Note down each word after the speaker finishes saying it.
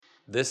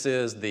This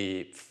is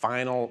the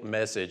final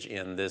message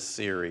in this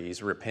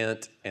series,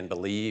 Repent and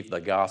Believe the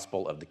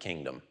Gospel of the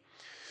Kingdom,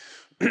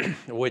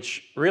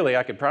 which really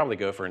I could probably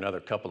go for another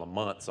couple of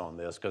months on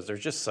this because there's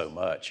just so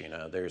much,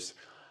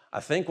 I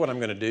think what I'm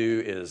going to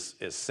do is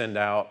send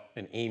out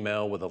an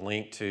email with a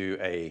link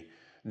to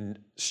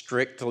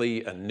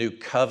strictly a New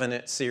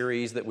Covenant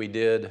series that we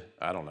did,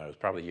 I don't know, it's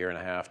probably a year and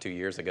a half, 2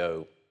 years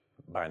ago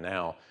by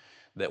now,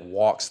 that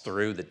walks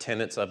through the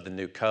tenets of the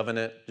New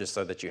Covenant, just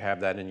so that you have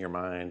that in your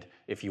mind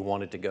if you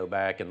wanted to go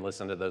back and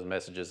listen to those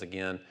messages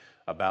again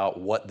about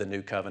what the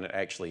New Covenant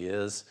actually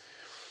is.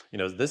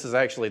 This is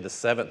actually the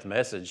 7th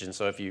message, and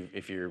so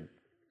if you're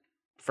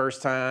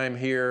first time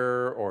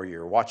here or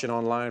you're watching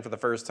online for the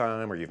first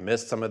time or you've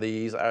missed some of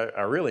these,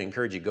 I really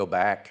encourage you to go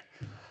back.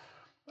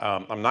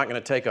 I'm not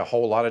going to take a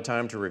whole lot of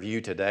time to review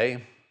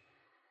today,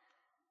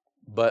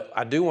 but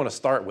I do want to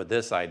start with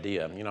this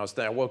idea.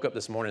 I woke up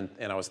this morning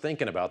and I was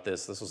thinking about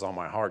this. This was on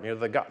my heart.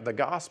 The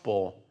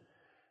gospel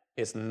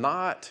is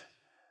not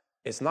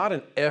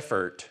an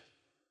effort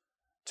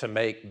to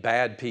make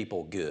bad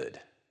people good.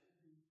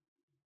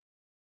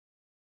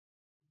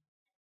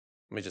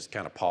 Let me just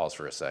kind of pause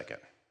for a second.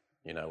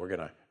 We're going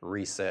to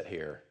reset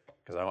here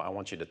because I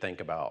want you to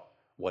think about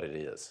what it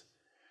is.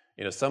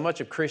 So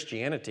much of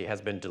Christianity has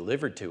been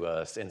delivered to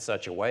us in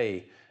such a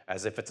way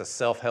as if it's a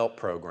self-help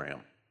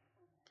program.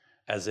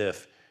 As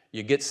if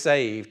you get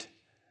saved,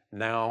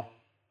 now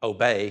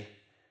obey,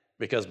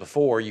 because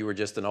before you were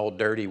just an old,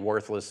 dirty,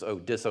 worthless,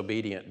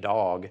 disobedient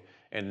dog,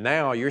 and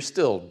now you're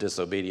still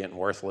disobedient,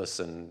 worthless,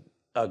 and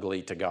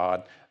ugly to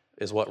God,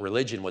 is what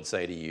religion would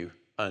say to you.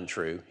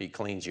 Untrue. He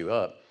cleans you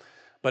up.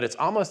 But it's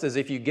almost as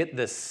if you get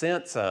this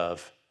sense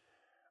of,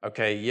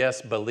 okay,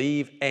 yes,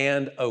 believe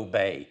and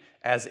obey,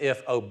 as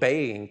if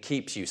obeying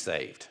keeps you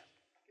saved.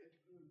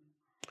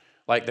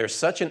 Like there's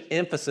such an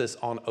emphasis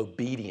on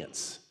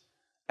obedience,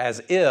 as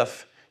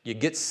if you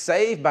get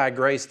saved by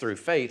grace through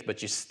faith,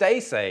 but you stay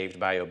saved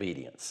by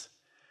obedience.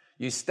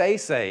 You stay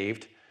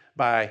saved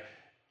by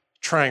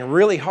trying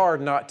really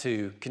hard not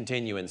to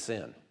continue in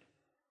sin.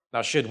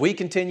 Now, should we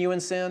continue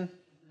in sin?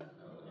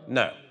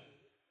 No.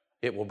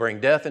 It will bring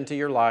death into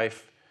your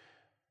life,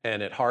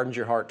 and it hardens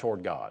your heart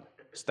toward God.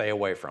 Stay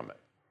away from it.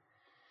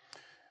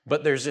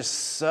 But there's just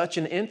such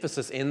an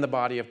emphasis in the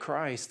body of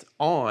Christ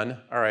on,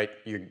 all right,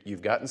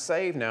 you've gotten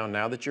saved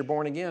now that you're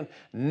born again.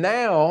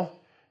 Now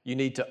you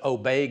need to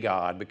obey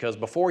God, because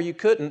before you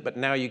couldn't, but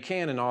now you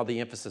can, and all the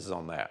emphasis is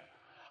on that.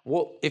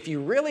 Well, if you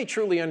really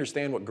truly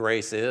understand what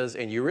grace is,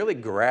 and you really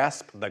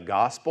grasp the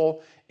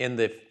gospel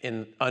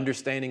in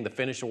understanding the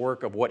finished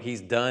work of what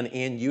He's done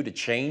in you to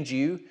change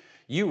you,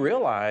 you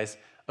realize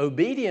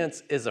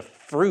obedience is a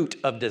fruit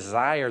of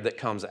desire that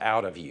comes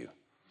out of you.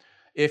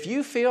 If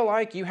you feel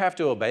like you have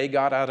to obey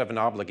God out of an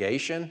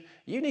obligation,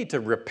 you need to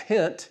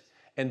repent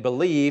and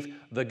believe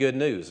the good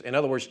news. In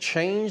other words,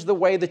 change the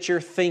way that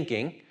you're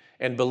thinking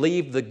and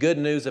believe the good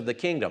news of the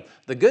kingdom.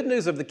 The good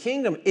news of the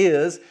kingdom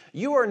is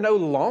you are no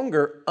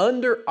longer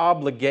under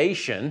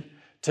obligation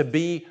to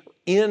be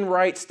in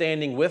right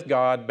standing with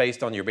God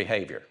based on your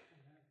behavior.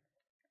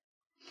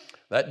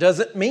 That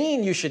doesn't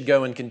mean you should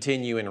go and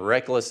continue in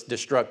reckless,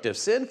 destructive,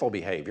 sinful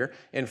behavior.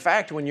 In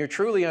fact, when you're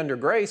truly under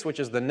grace, which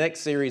is the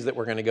next series that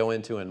we're going to go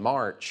into in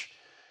March,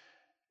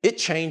 it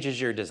changes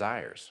your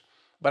desires.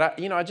 But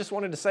I just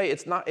wanted to say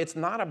it's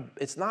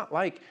not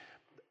like.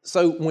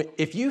 So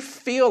if you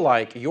feel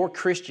like your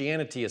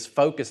Christianity is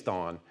focused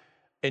on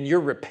and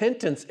your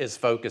repentance is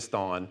focused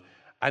on,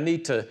 I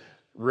need to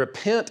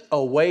repent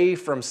away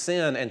from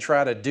sin and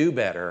try to do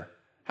better.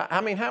 How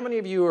many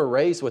of you are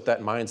raised with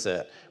that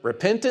mindset?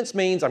 Repentance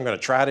means I'm going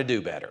to try to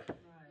do better.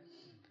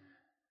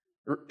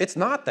 It's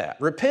not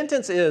that.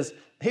 Repentance is,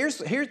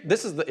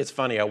 it's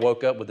funny, I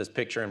woke up with this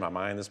picture in my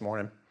mind this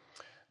morning.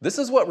 This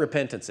is what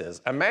repentance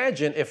is.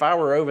 Imagine if I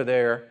were over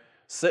there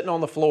sitting on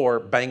the floor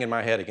banging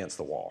my head against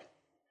the wall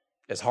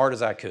as hard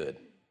as I could.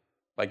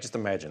 Just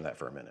imagine that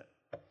for a minute.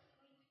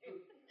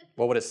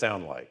 What would it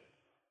sound like?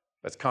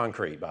 That's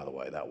concrete, by the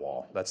way, that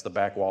wall. That's the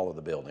back wall of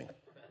the building.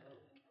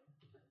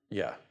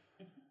 Yeah.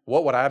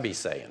 What would I be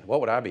saying? What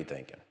would I be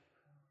thinking?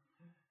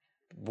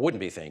 Wouldn't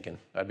be thinking.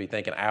 I'd be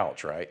thinking,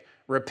 ouch, right?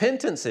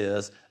 Repentance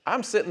is,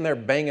 I'm sitting there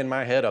banging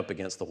my head up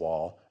against the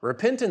wall.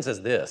 Repentance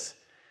is this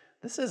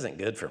isn't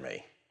good for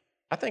me.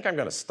 I think I'm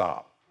going to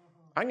stop.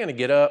 I'm going to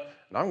get up,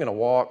 and I'm going to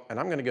walk, and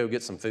I'm going to go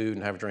get some food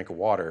and have a drink of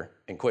water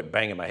and quit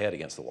banging my head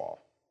against the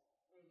wall.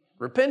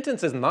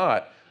 Repentance is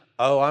not,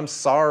 oh, I'm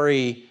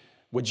sorry,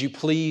 would you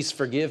please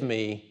forgive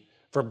me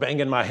for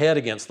banging my head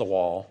against the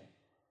wall.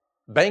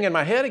 Banging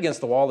my head against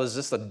the wall is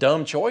just a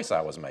dumb choice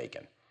I was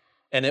making.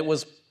 And it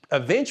was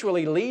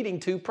eventually leading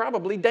to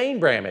probably Dane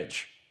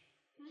Bramage.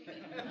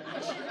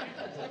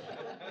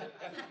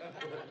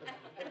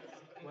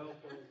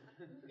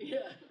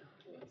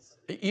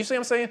 You see what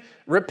I'm saying?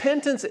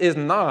 Repentance is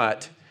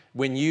not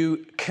when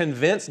you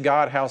convince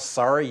God how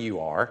sorry you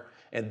are,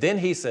 and then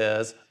He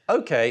says,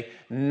 okay,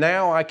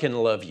 now I can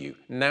love you.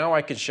 Now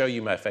I can show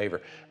you my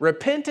favor.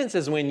 Repentance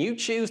is when you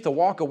choose to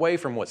walk away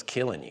from what's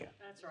killing you.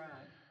 That's right.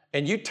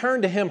 And you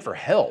turn to Him for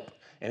help.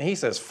 And He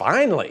says,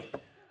 finally,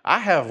 I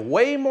have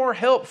way more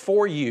help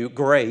for you,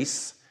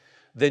 grace,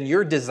 than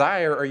your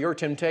desire or your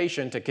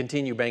temptation to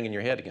continue banging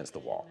your head against the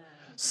wall.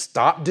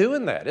 Stop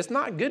doing that. It's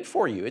not good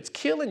for you. It's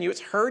killing you. It's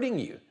hurting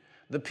you.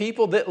 The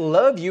people that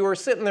love you are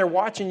sitting there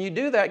watching you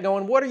do that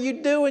going, what are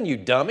you doing, you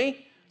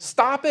dummy?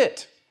 Stop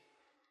it.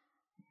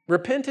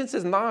 Repentance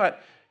is not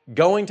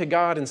going to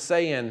God and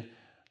saying,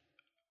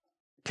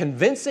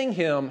 convincing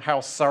him how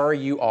sorry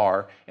you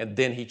are, and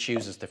then he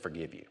chooses to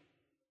forgive you.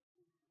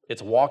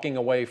 It's walking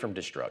away from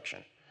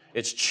destruction.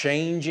 It's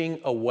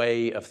changing a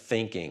way of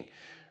thinking.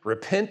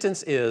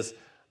 Repentance is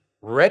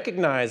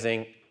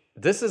recognizing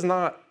this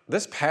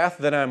path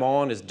that I'm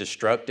on is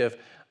destructive.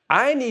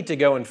 I need to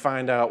go and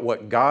find out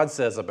what God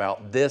says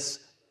about this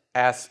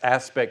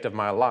aspect of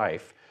my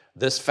life,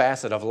 this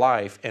facet of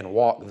life, and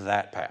walk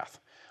that path.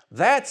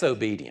 That's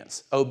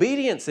obedience.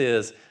 Obedience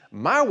is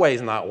my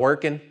way's not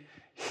working.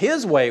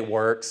 His way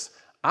works.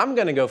 I'm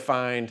going to go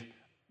find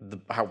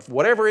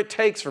whatever it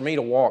takes for me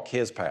to walk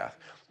his path.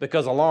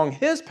 Because along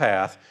his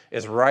path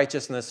is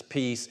righteousness,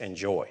 peace, and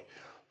joy.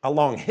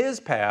 Along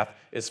his path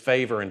is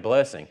favor and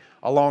blessing.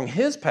 Along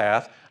his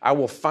path, I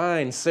will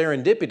find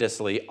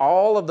serendipitously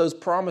all of those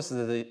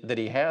promises that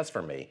he has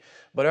for me.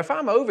 But if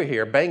I'm over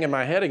here banging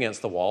my head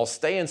against the wall,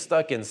 staying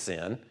stuck in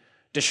sin,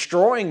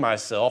 destroying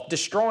myself,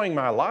 destroying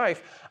my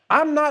life,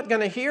 I'm not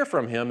going to hear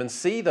from him and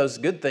see those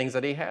good things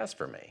that he has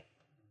for me.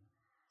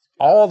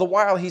 All the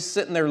while he's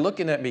sitting there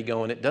looking at me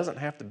going, it doesn't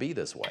have to be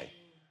this way.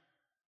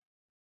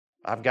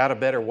 I've got a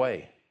better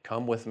way.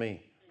 Come with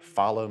me.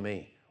 Follow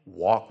me.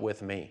 Walk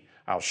with me.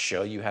 I'll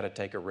show you how to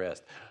take a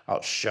rest.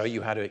 I'll show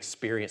you how to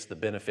experience the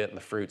benefit and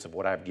the fruits of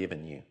what I've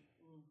given you.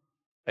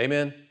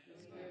 Amen?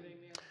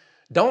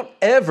 Don't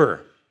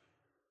ever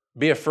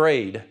be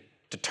afraid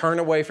to turn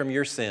away from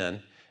your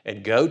sin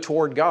and go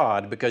toward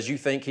God because you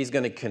think he's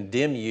going to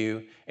condemn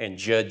you and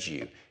judge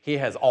you. He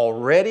has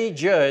already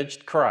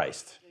judged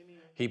Christ.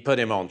 He put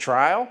him on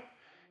trial,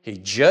 he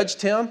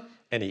judged him,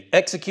 and he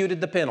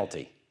executed the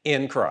penalty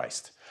in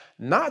Christ.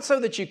 Not so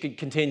that you could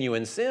continue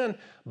in sin,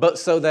 but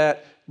so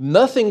that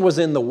nothing was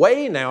in the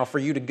way now for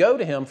you to go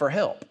to him for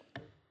help.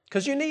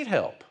 Because you need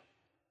help.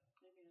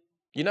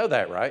 You know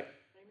that, right?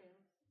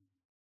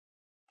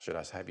 Should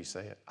I have you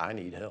say it? I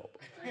need help.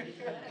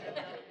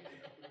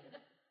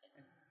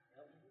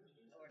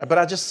 But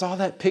I just saw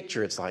that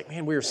picture. It's like,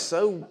 man, we're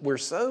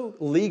so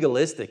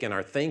legalistic in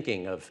our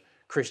thinking of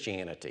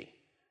Christianity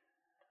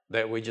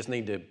that we just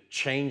need to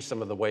change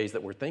some of the ways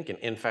that we're thinking.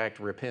 In fact,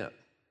 repent.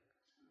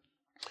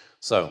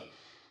 So,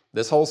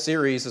 this whole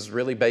series is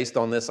really based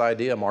on this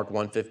idea. Mark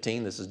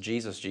 1:15, this is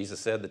Jesus. Jesus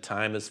said the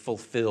time is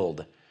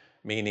fulfilled,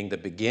 meaning the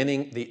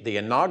beginning, the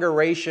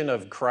inauguration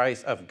of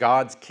Christ, of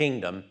God's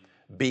kingdom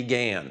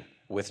began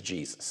with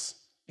Jesus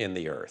in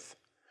the earth.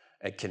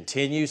 It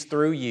continues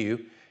through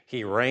you.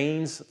 He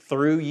reigns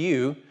through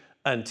you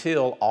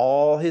until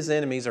all his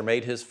enemies are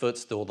made his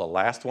footstool, the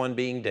last one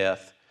being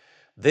death.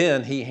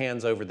 Then he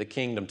hands over the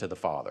kingdom to the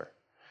Father.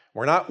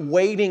 We're not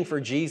waiting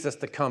for Jesus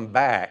to come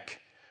back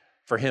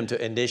for him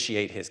to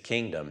initiate his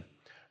kingdom.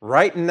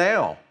 Right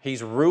now,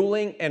 he's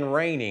ruling and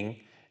reigning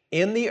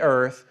in the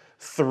earth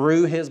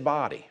through his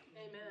body.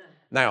 Amen.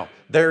 Now,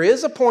 there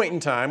is a point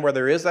in time where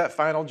there is that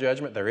final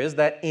judgment, there is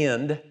that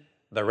end,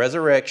 the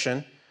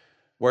resurrection,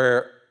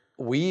 where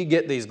we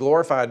get these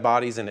glorified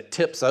bodies and it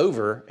tips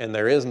over and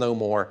there is no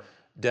more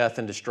death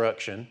and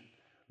destruction.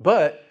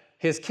 But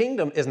his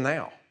kingdom is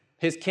now.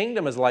 His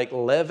kingdom is like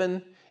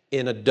leaven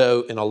in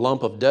a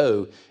lump of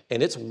dough,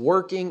 and it's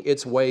working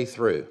its way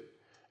through.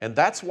 And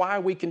that's why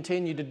we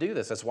continue to do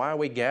this. That's why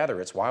we gather.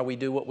 It's why we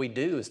do what we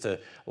do, is to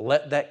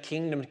let that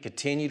kingdom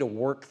continue to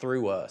work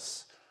through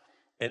us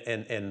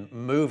and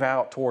move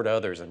out toward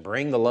others and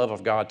bring the love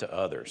of God to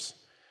others.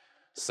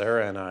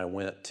 Sarah and I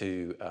went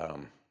to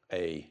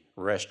a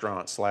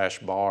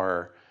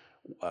restaurant/bar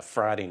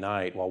Friday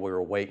night while we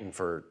were waiting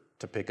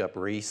to pick up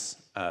Reese.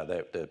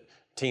 The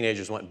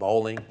teenagers went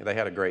bowling. They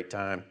had a great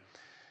time.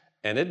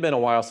 And it'd been a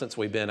while since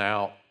we've been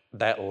out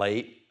that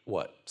late.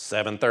 What,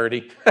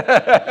 7:30?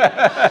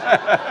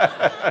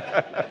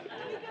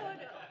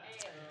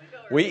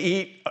 We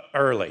eat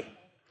early.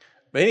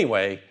 But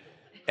anyway,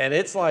 and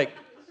it's like,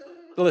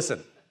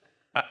 listen,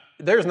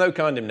 there's no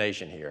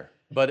condemnation here,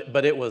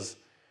 but it was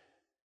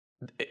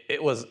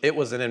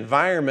an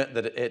environment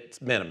that it's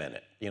been a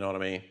minute, you know what I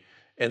mean?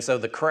 And so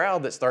the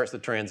crowd that starts to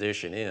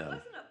transition in. It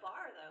wasn't a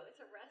bar, though.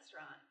 It's a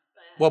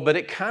restaurant. But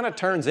it kind of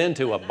turns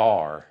into a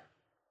bar.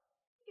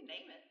 You can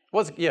name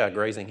it. Yeah,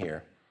 grazing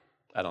here.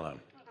 I don't know.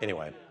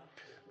 Anyway,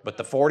 but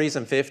the 40s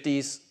and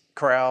 50s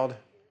crowd,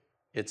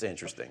 it's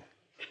interesting.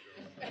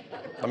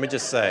 Let me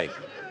just say,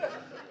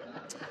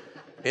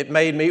 it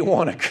made me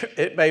want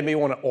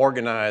to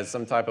organize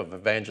some type of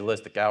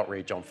evangelistic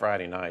outreach on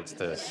Friday nights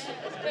to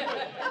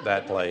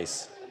that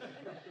place.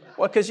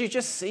 Well, because you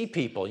just see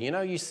people,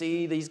 you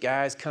see these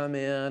guys come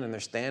in and they're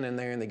standing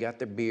there and they got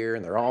their beer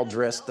and they're all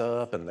dressed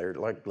up and they're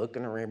like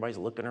looking around, everybody's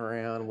looking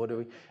around,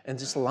 and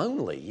just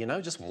lonely,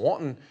 just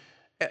wanting.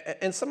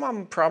 And some of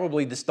them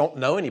probably just don't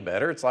know any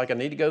better. It's like, I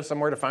need to go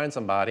somewhere to find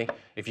somebody.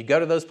 If you go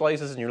to those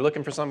places and you're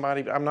looking for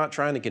somebody, I'm not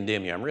trying to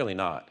condemn you. I'm really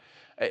not.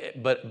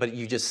 But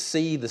you just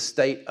see the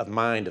state of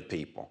mind of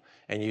people,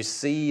 and you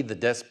see the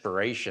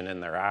desperation in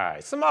their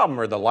eyes. Some of them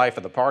are the life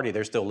of the party.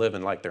 They're still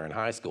living like they're in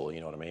high school, you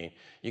know what I mean?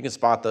 You can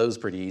spot those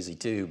pretty easy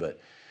too, but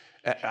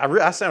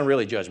I sound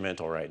really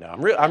judgmental right now.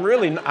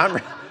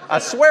 I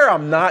swear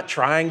I'm not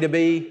trying to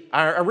be.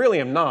 I really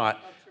am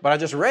not, but I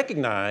just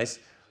recognize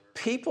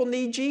people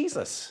need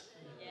Jesus.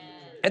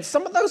 And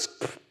some of those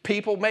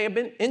people may have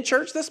been in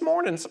church this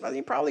morning. Some of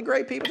you probably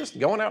great people, just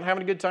going out and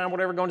having a good time,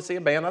 whatever, going to see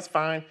a band, that's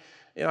fine.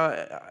 You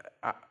know,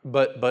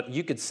 but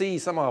you could see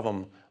some of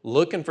them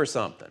looking for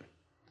something.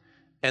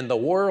 And the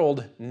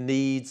world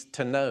needs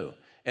to know.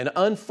 And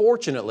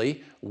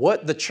unfortunately,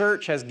 what the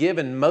church has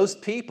given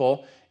most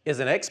people is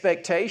an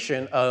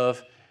expectation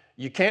of,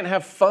 you can't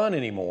have fun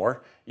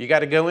anymore. You got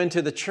to go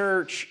into the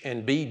church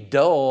and be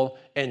dull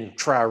and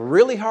try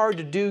really hard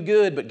to do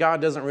good, but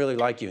God doesn't really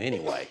like you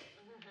anyway.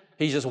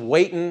 He's just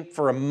waiting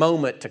for a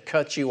moment to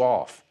cut you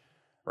off,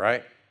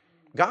 right?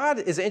 God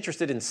is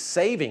interested in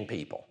saving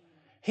people.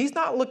 He's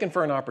not looking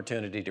for an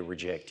opportunity to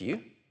reject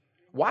you.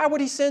 Why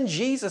would he send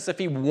Jesus if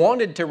he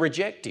wanted to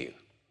reject you?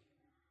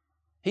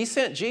 He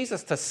sent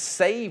Jesus to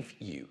save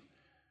you,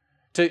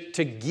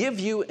 to give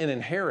you an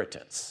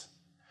inheritance.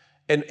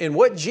 And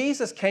what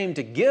Jesus came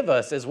to give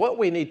us is what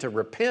we need to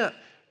repent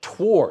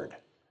toward.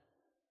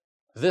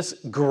 This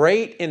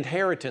great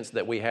inheritance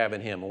that we have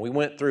in him. And we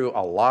went through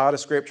a lot of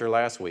scripture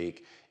last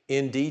week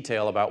in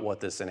detail about what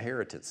this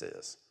inheritance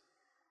is.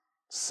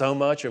 So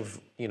much of,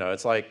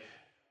 it's like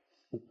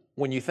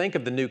when you think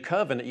of the new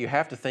covenant, you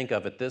have to think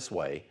of it this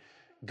way.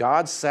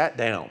 God sat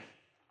down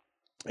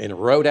and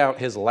wrote out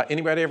his life.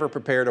 Anybody ever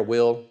prepared a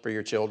will for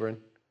your children?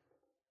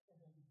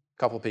 A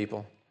couple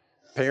people.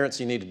 Parents,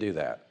 you need to do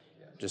that.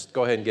 Just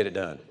go ahead and get it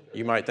done.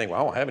 You might think,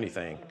 well, I don't have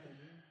anything.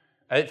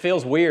 It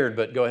feels weird,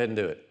 but go ahead and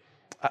do it.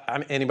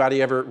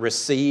 Anybody ever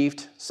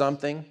received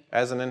something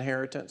as an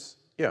inheritance?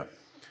 Yeah.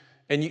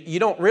 And you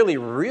don't really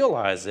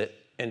realize it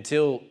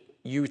until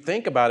you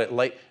think about it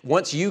late.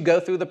 Once you go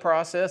through the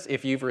process,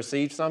 if you've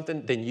received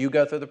something, then you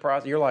go through the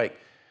process. You're like,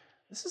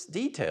 this is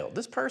detailed.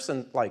 This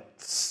person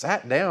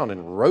sat down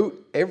and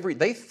wrote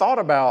they thought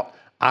about,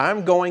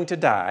 I'm going to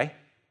die.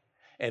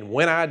 And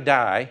when I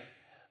die,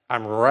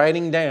 I'm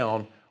writing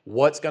down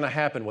what's going to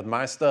happen with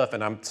my stuff.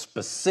 And I'm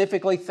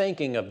specifically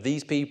thinking of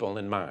these people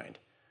in mind.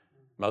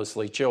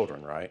 Mostly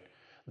children, right?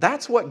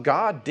 That's what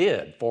God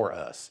did for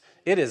us.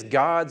 It is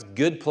God's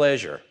good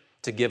pleasure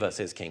to give us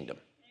his kingdom.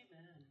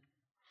 Amen.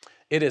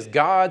 It is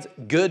God's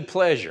good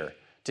pleasure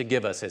to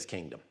give us his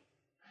kingdom.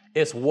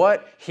 It's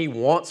what he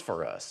wants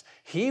for us.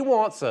 He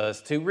wants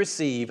us to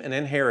receive and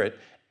inherit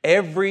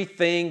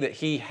everything that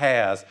he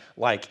has,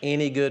 like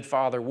any good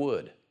father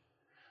would.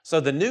 So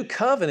the new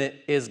covenant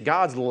is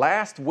God's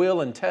last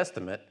will and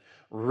testament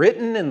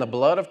written in the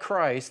blood of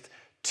Christ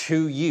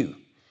to you.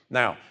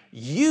 Now,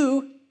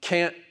 you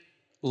can't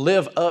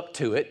live up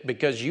to it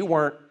because you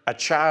weren't a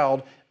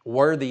child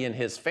worthy in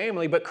his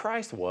family, but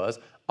Christ was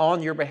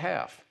on your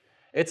behalf.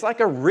 It's like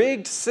a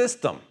rigged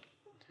system.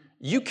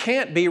 You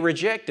can't be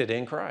rejected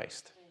in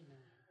Christ.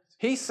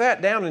 He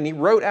sat down and he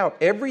wrote out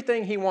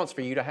everything he wants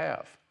for you to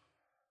have.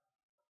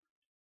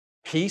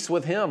 Peace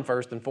with him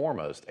first and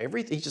foremost.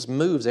 He just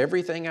moves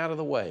everything out of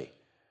the way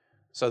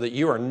so that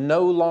you are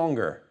no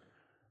longer,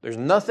 there's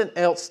nothing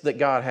else that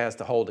God has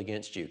to hold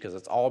against you because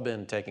it's all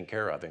been taken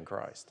care of in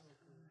Christ.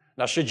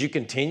 Now, should you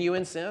continue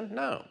in sin?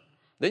 No.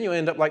 Then you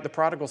end up like the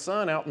prodigal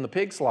son out in the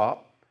pig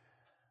slop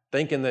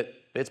thinking that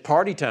it's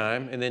party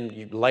time, and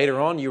then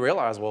later on you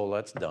realize, well,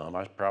 that's dumb.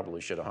 I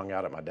probably should have hung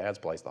out at my dad's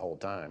place the whole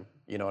time.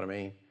 You know what I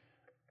mean?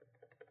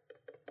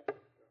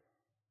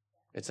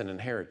 It's an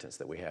inheritance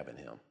that we have in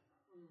him.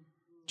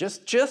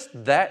 Just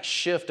that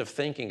shift of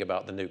thinking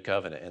about the new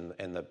covenant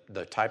and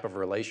the type of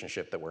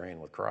relationship that we're in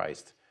with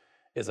Christ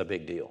is a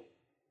big deal.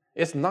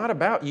 It's not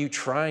about you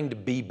trying to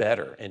be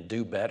better and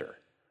do better.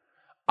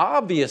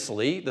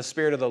 Obviously, the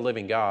Spirit of the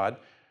living God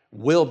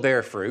will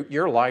bear fruit.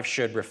 Your life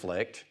should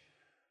reflect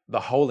the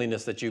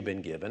holiness that you've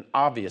been given.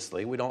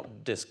 Obviously, we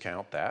don't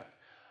discount that.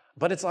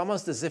 But it's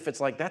almost as if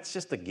it's like that's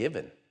just a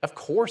given. Of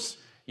course,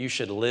 you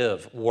should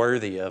live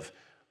worthy of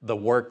the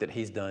work that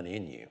he's done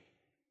in you.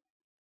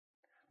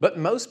 But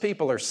most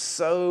people are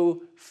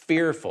so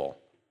fearful,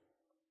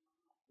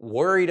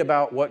 worried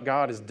about what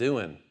God is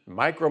doing,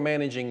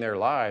 micromanaging their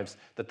lives,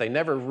 that they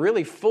never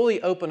really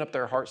fully open up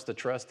their hearts to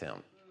trust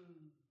him.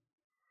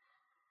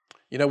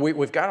 You know,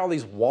 we've got all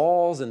these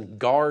walls and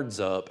guards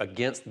up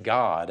against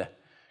God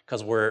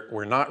because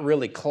we're not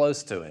really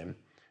close to him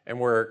and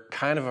we're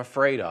kind of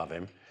afraid of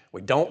him. We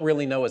don't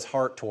really know his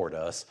heart toward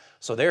us,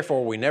 so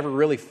therefore we never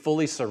really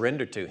fully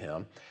surrender to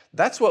him.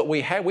 That's what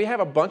we have. We have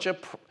a bunch of,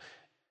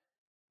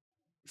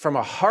 from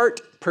a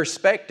heart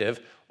perspective,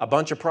 a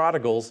bunch of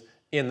prodigals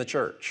in the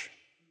church.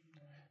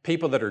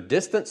 People that are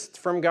distanced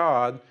from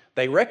God,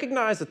 they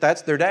recognize that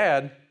that's their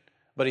dad,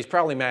 but he's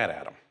probably mad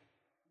at them.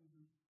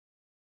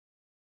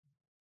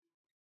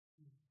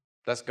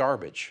 That's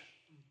garbage.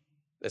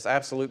 It's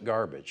absolute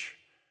garbage.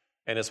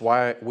 And it's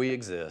why we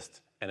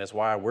exist. And it's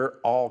why we're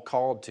all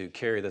called to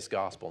carry this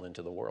gospel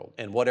into the world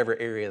in whatever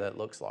area that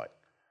looks like.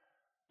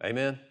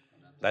 Amen?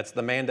 That's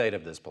the mandate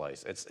of this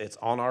place. It's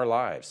on our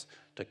lives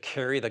to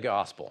carry the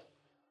gospel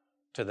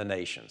to the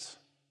nations,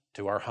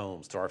 to our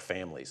homes, to our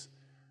families,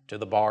 to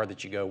the bar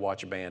that you go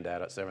watch a band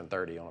at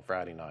 7:30 on a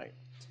Friday night.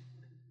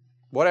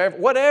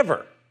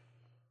 Whatever.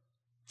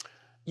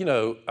 You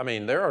know, I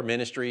mean, there are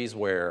ministries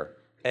where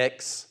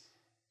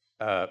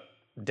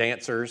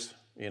dancers,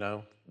 you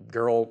know,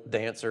 girl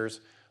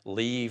dancers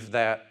leave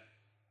that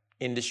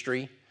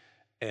industry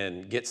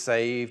and get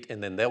saved,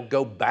 and then they'll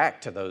go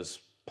back to those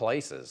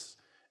places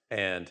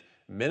and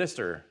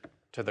minister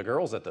to the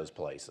girls at those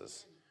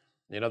places.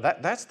 You know,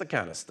 that's the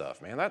kind of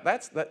stuff, man.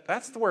 That's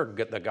where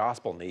the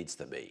gospel needs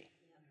to be.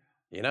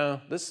 You know,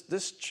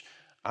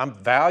 I'm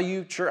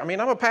value church. I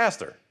mean, I'm a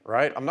pastor,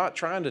 right? I'm not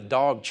trying to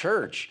dog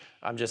church.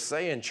 I'm just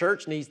saying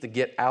church needs to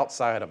get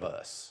outside of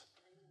us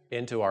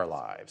into our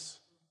lives.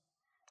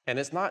 And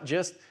it's not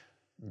just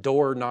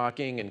door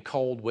knocking and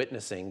cold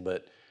witnessing,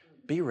 but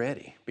be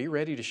ready. Be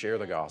ready to share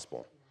the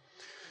gospel.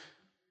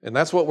 And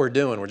that's what we're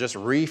doing. We're just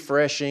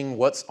refreshing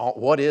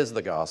what is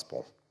the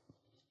gospel,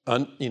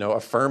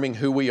 affirming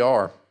who we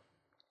are.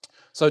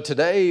 So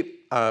today,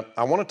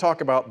 I want to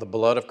talk about the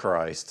blood of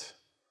Christ.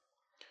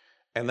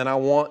 And then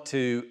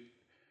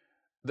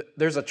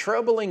there's a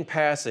troubling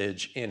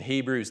passage in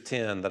Hebrews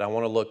 10 that I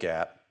want to look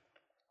at.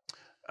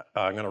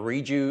 I'm going to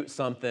read you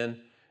something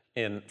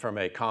from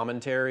a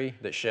commentary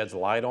that sheds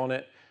light on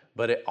it,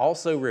 but it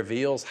also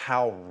reveals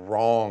how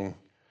wrong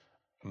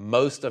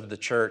most of the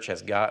church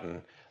has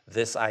gotten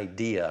this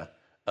idea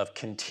of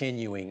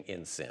continuing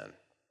in sin.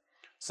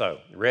 So,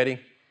 ready?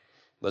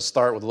 Let's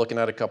start with looking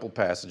at a couple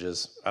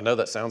passages. I know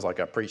that sounds like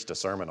I preached a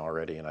sermon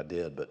already, and I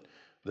did, but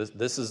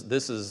this is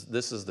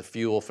the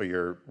fuel for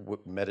your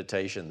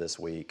meditation this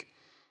week,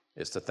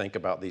 is to think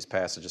about these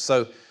passages.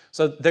 So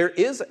there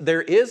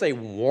is a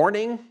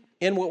warning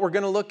in what we're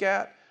going to look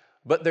at,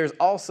 but there's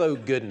also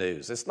good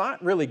news. It's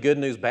not really good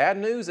news, bad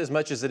news, as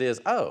much as it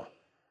is, oh,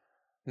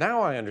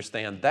 now I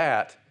understand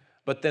that,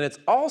 but then it's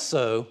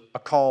also a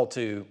call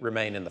to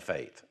remain in the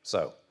faith.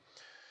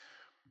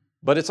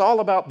 But it's all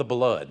about the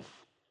blood.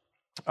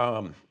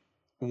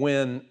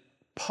 When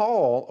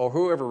Paul, or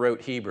whoever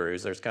wrote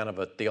Hebrews, there's kind of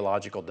a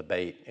theological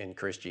debate in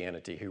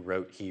Christianity who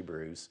wrote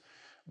Hebrews,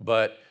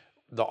 but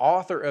the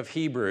author of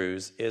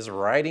Hebrews is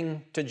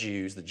writing to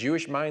Jews, the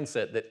Jewish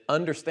mindset that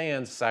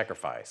understands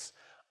sacrifice,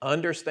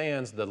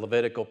 understands the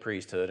Levitical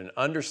priesthood, and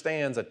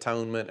understands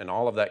atonement and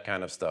all of that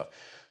kind of stuff.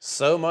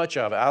 So much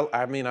of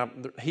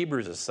it,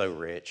 Hebrews is so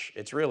rich.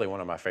 It's really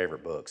one of my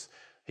favorite books.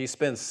 He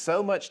spends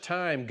so much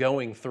time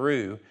going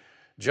through,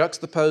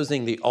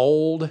 juxtaposing the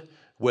old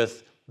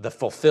with the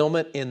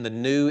fulfillment in the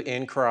new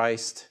in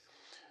Christ.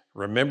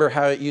 Remember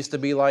how it used to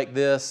be like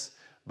this,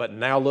 but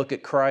now look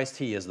at Christ.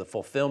 He is the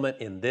fulfillment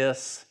in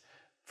this.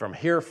 From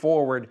here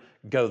forward,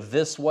 go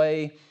this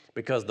way,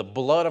 because the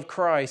blood of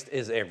Christ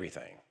is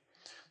everything.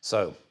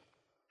 So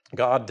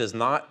God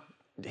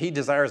He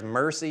desires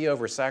mercy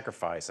over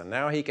sacrifice, and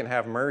now He can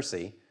have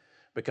mercy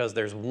because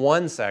there's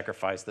one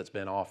sacrifice that's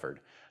been offered.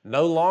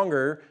 No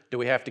longer do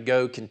we have to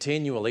go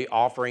continually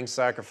offering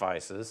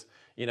sacrifices.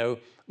 You know,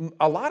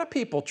 a lot of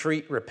people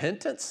treat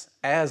repentance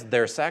as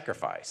their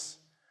sacrifice.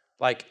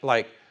 Like,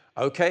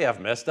 okay, I've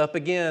messed up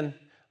again.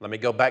 Let me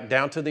go back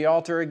down to the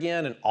altar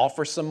again and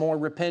offer some more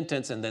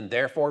repentance, and then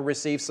therefore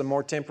receive some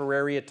more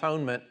temporary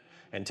atonement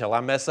until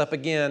I mess up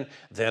again.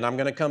 Then I'm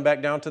going to come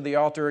back down to the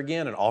altar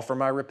again and offer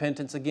my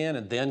repentance again,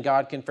 and then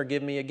God can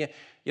forgive me again.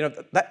 You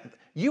know, that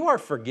you are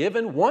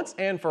forgiven once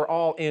and for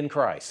all in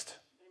Christ.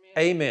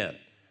 Amen.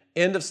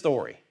 End of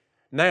story.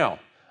 Now,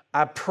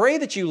 I pray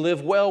that you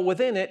live well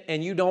within it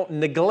and you don't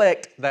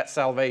neglect that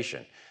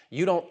salvation.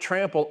 You don't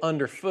trample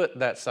underfoot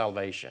that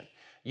salvation.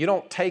 You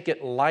don't take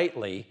it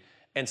lightly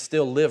and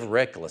still live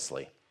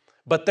recklessly.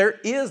 But there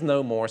is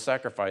no more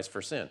sacrifice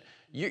for sin.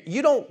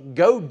 You don't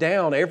go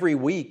down every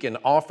week and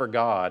offer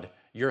God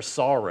your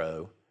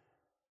sorrow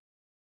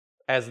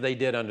as they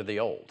did under the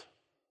old.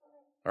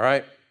 All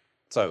right?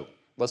 So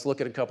let's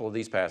look at a couple of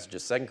these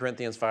passages. 2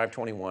 Corinthians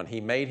 5:21, He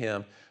made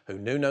Him who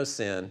knew no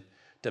sin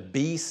to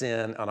be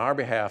sin on our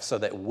behalf so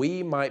that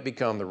we might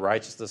become the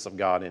righteousness of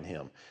God in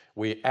Him.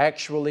 We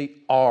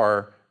actually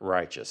are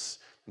righteous.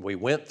 We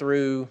went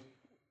through,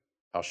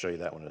 I'll show you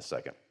that one in a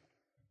second.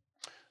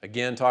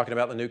 Again, talking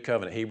about the new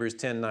covenant, Hebrews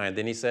 10:9.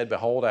 Then He said,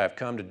 behold, I have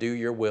come to do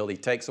your will. He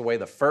takes away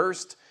the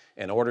first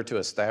in order to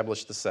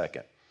establish the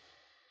second.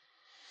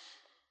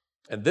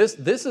 And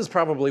this is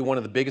probably one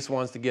of the biggest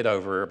ones to get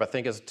over. I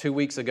think it's 2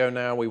 weeks ago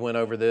now we went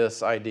over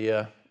this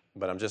idea,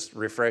 but I'm just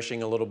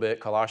refreshing a little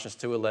bit. Colossians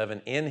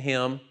 2:11. In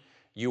Him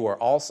you are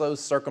also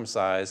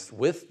circumcised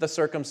with the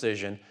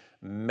circumcision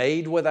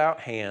made without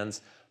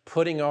hands,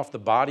 putting off the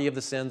body of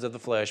the sins of the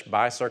flesh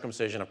by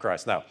circumcision of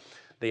Christ. Now,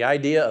 the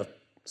idea of,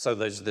 so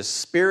there's this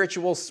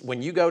spiritual,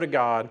 when you go to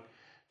God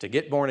to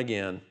get born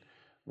again,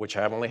 which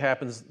only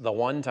happens the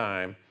one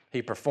time,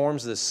 He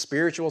performs this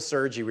spiritual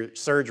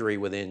surgery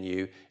within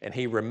you, and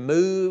he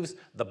removes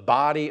the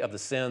body of the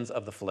sins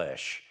of the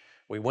flesh.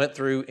 We went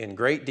through in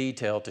great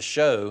detail to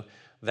show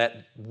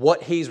that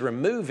what he's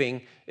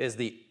removing is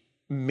the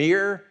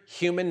mere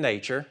human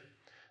nature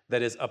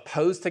that is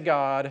opposed to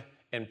God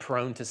and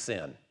prone to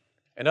sin.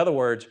 In other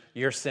words,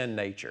 your sin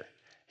nature.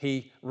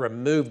 He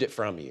removed it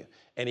from you,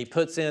 and he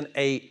puts in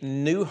a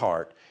new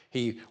heart.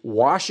 He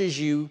washes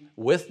you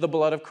with the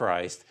blood of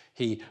Christ.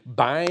 He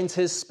binds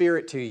his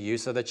Spirit to you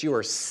so that you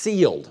are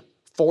sealed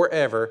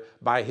forever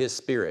by his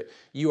Spirit.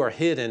 You are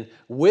hidden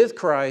with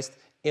Christ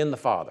in the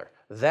Father.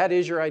 That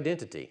is your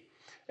identity.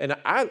 And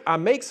I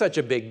make such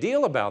a big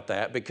deal about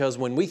that because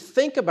when we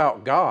think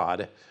about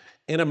God,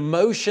 and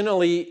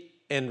emotionally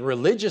and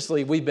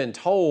religiously we've been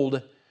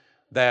told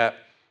that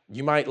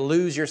you might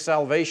lose your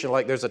salvation,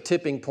 like there's a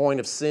tipping point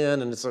of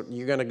sin and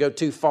you're going to go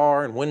too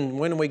far, and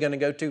when are we going to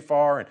go too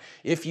far? And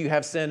if you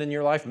have sin in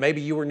your life, maybe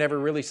you were never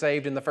really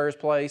saved in the first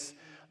place.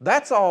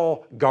 That's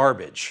all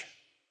garbage.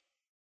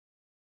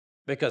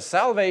 Because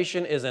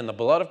salvation is in the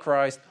blood of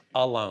Christ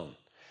alone.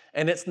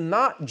 And it's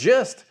not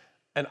just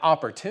an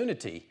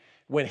opportunity.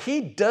 When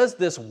he does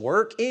this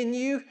work in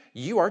you,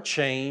 you are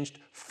changed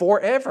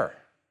forever.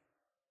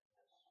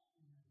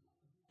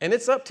 And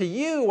it's up to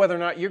you whether or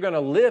not you're going to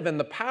live in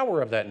the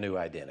power of that new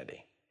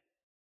identity.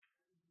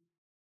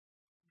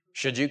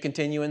 Should you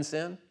continue in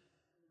sin?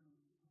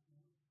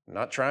 I'm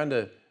not trying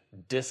to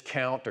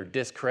discount or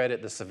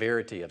discredit the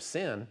severity of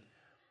sin,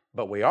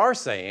 but we are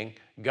saying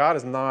God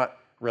is not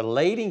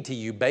relating to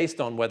you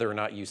based on whether or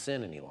not you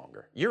sin any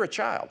longer. You're a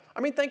child. I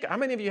mean, think how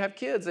many of you have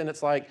kids, and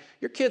it's like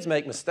your kids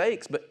make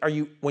mistakes, but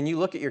when you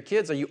look at your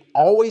kids, are you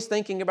always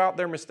thinking about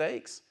their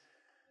mistakes?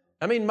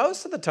 I mean,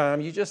 most of the time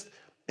you just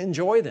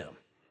enjoy them.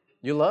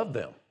 You love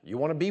them. You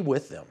want to be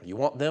with them. You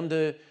want them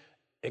to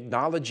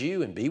acknowledge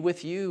you and be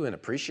with you and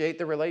appreciate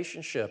the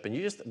relationship. And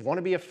you just want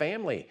to be a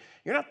family.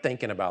 You're not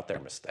thinking about their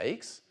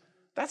mistakes.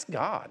 That's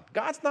God.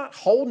 God's not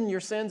holding your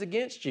sins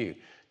against you,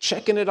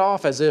 checking it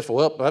off as if,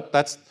 well,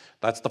 that's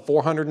the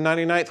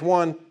 499th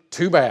one.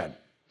 Too bad.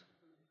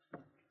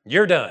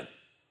 You're done.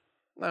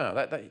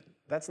 No,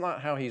 that's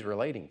not how he's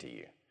relating to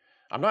you.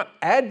 I'm not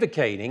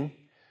advocating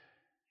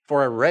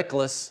for a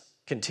reckless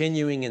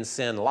continuing in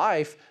sin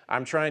life.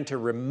 I'm trying to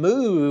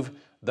remove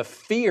the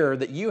fear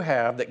that you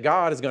have that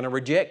God is going to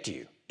reject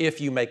you if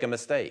you make a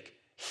mistake.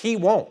 He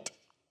won't.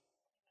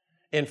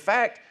 In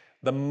fact,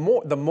 the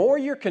more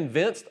you're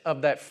convinced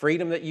of that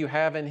freedom that you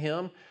have in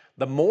him,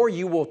 the more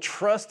you will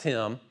trust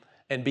him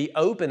and be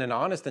open and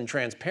honest and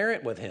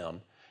transparent with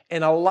him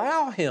and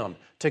allow him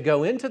to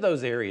go into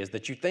those areas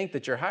that you think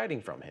that you're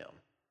hiding from him.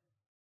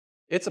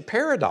 It's a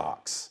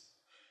paradox.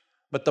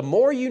 But the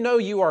more you know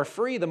you are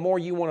free, the more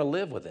you want to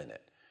live within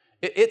it.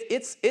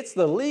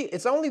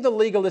 It's only the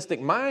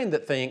legalistic mind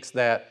that thinks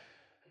that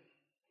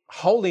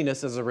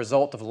holiness is a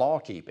result of law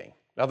keeping.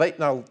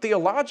 Now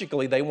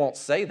theologically, they won't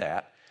say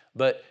that,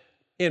 but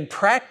in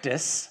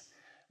practice,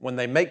 when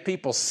they make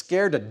people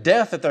scared to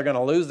death that they're going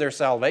to lose their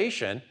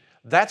salvation,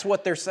 that's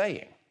what they're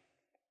saying.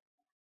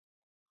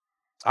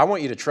 I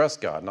want you to trust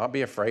God, not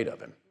be afraid of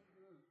him.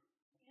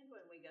 And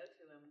when we go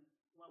to him,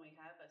 when we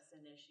have a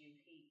sin issue,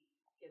 he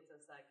gives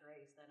us that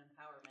grace, that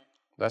empowerment.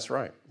 That's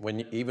right.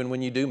 Even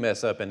when you do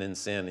mess up and in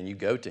sin and you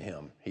go to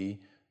him, he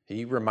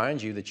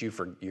reminds you that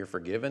you're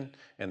forgiven,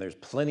 and there's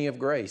plenty of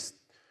grace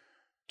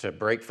to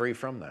break free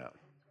from that.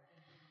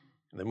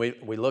 And then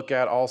we look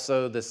at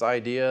also this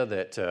idea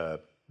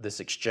that this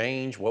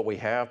exchange, what we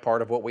have,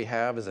 part of what we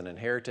have is an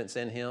inheritance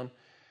in him,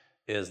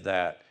 is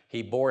that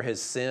he bore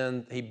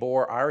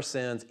our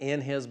sins in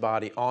his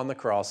body on the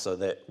cross so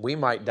that we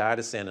might die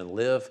to sin and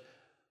live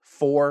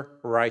for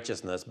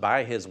righteousness.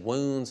 By his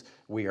wounds,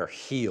 we are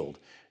healed.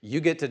 You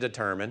get to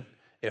determine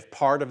if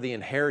part of the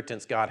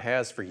inheritance God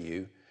has for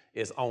you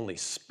is only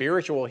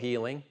spiritual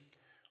healing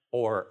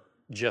or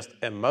just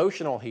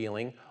emotional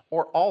healing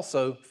or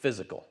also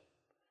physical.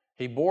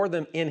 He bore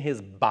them in his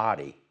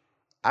body.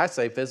 I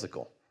say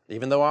physical,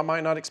 even though I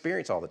might not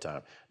experience all the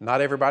time.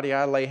 Not everybody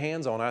I lay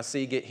hands on I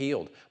see get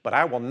healed. But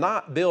I will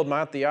not build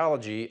my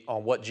theology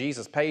on what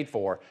Jesus paid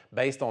for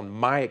based on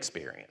my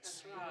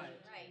experience. Right.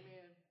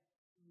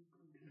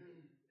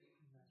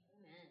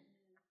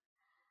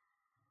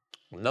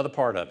 Another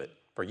part of it,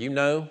 for you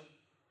know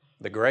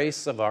the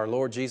grace of our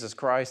Lord Jesus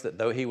Christ, that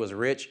though he was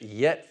rich,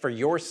 yet for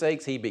your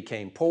sakes he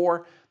became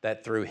poor,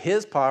 that through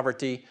his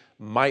poverty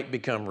might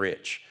become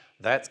rich.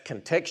 That's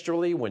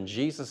contextually when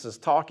Jesus is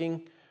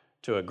talking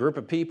to a group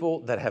of people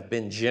that have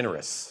been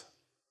generous.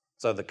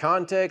 So the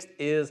context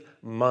is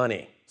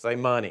money. Say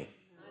money.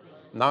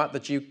 Not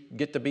that you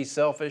get to be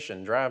selfish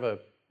and drive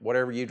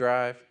whatever you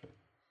drive.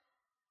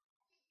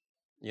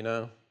 You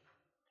know?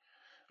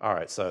 All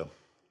right, so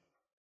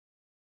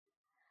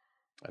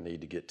I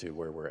need to get to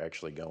where we're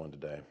actually going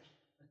today.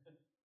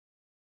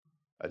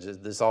 This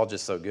is all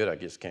just so good, I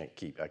just can't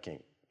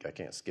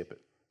skip it.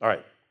 All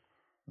right,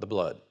 the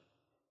blood.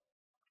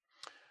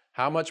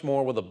 How much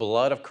more will the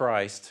blood of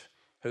Christ,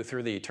 who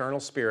through the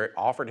eternal Spirit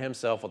offered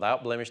himself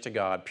without blemish to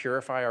God,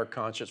 purify our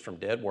conscience from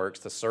dead works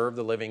to serve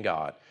the living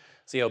God?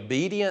 See,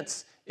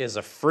 obedience is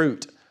a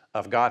fruit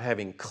of God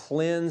having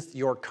cleansed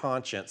your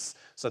conscience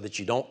so that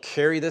you don't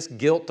carry this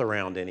guilt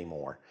around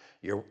anymore.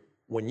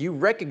 When you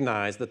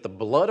recognize that the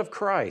blood of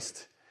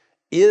Christ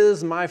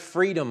is my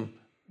freedom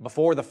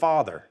before the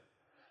Father,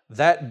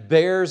 that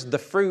bears the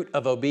fruit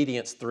of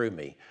obedience through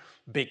me.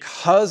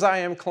 Because I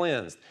am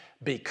cleansed,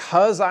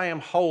 because I am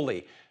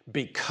holy,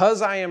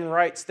 because I am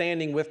right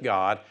standing with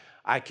God,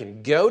 I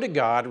can go to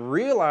God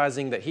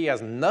realizing that He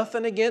has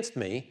nothing against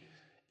me.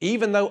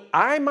 Even though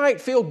I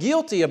might feel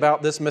guilty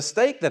about this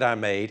mistake that I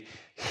made,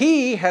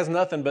 He has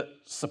nothing but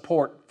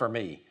support for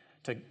me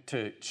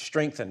to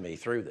strengthen me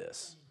through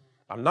this.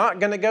 I'm not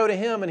going to go to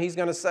Him and He's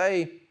going to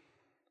say,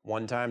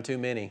 one time too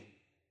many.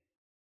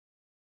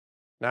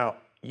 Now,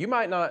 you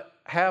might not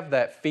have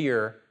that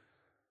fear,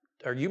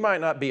 or you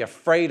might not be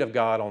afraid of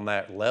God on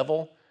that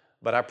level,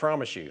 but I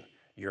promise you,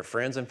 your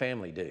friends and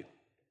family do.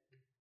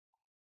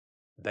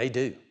 They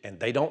do, and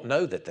they don't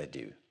know that they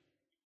do.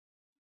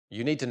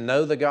 You need to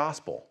know the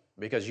gospel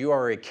because you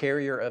are a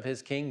carrier of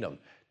His kingdom,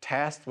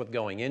 tasked with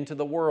going into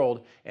the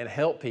world and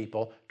help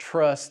people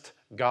trust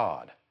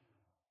God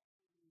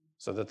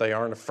so that they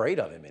aren't afraid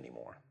of Him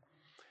anymore.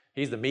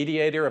 He's the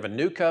mediator of a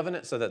new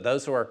covenant so that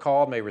those who are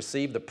called may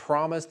receive the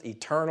promised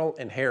eternal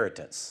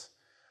inheritance.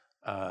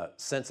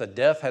 Since a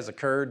death has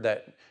occurred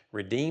that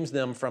redeems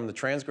them from the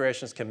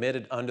transgressions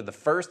committed under the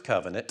first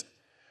covenant,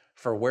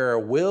 for where a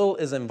will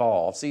is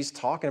involved, see, he's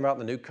talking about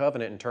the new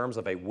covenant in terms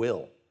of a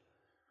will,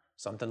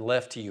 something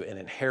left to you, an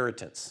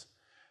inheritance.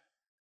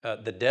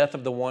 The death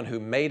of the one who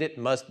made it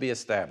must be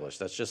established.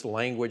 That's just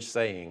language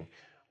saying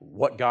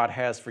what God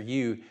has for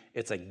you,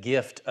 it's a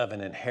gift of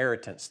an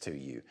inheritance to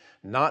you,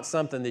 not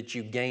something that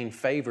you gain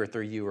favor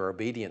through your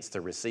obedience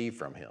to receive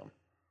from Him.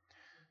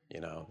 You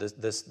know,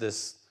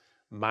 this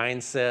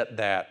mindset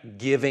that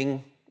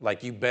giving,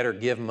 like you better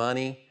give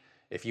money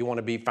if you want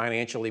to be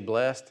financially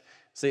blessed.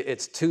 See,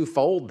 it's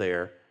twofold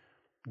there.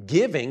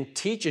 Giving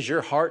teaches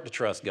your heart to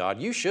trust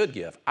God. You should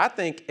give. I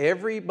think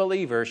every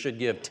believer should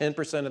give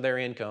 10% of their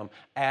income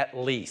at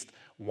least.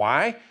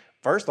 Why?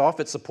 First off,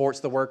 it supports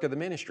the work of the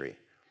ministry.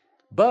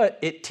 But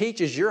it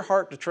teaches your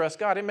heart to trust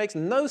God. It makes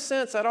no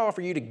sense at all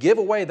for you to give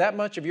away that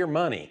much of your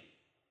money.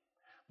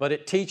 But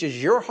it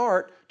teaches your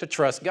heart to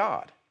trust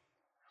God.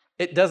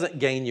 It doesn't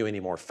gain you any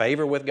more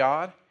favor with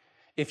God.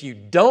 If you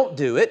don't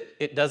do it,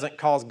 it doesn't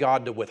cause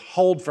God to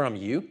withhold from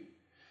you.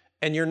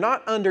 And you're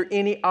not under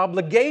any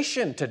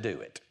obligation to do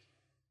it.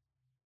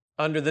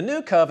 Under the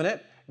new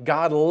covenant,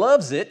 God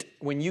loves it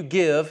when you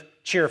give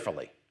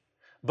cheerfully.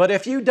 But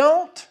if you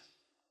don't,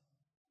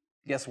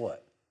 guess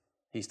what?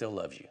 He still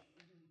loves you.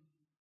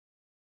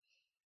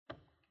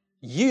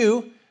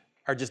 You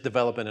are just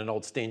developing an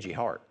old stingy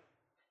heart.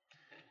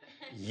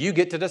 You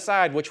get to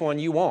decide which one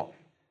you want.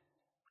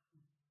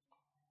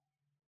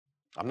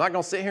 I'm not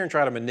going to sit here and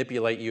try to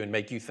manipulate you and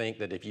make you think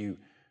that if you've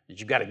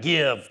got to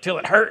give till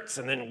it hurts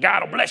and then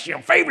God will bless you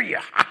and favor you.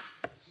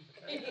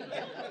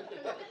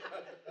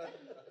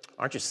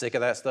 Aren't you sick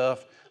of that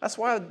stuff? That's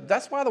why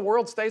the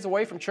world stays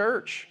away from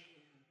church.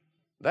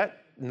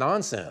 That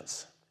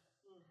nonsense.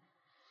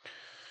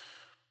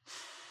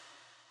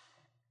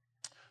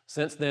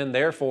 Since then,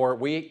 therefore,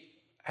 we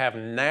have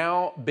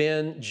now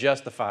been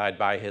justified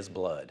by His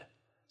blood.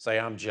 Say,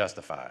 I'm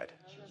justified.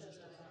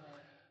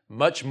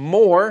 Much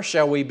more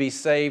shall we be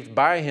saved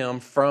by Him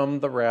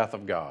from the wrath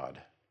of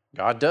God.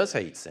 God does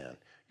hate sin.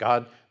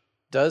 God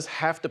does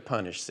have to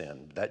punish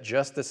sin, that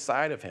justice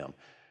side of Him.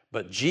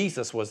 But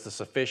Jesus was the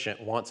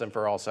sufficient once and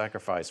for all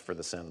sacrifice for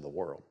the sin of the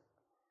world.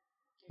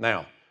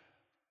 Now,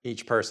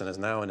 each person is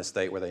now in a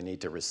state where they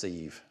need to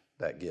receive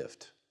that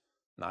gift.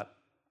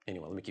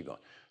 Anyway, let me keep going.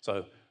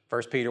 So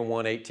 1 Peter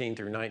 1, 18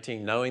 through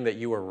 19, knowing that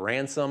you were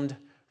ransomed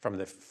from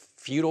the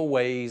futile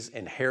ways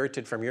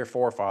inherited from your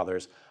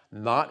forefathers,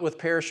 not with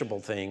perishable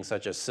things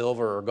such as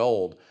silver or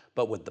gold,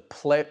 but with the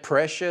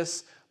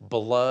precious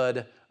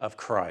blood of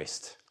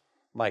Christ,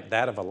 like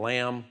that of a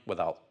lamb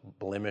without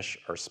blemish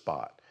or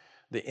spot.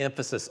 The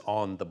emphasis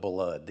on the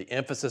blood, the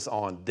emphasis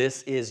on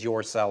this is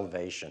your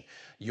salvation,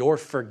 your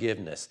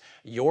forgiveness,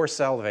 your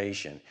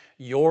salvation,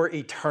 your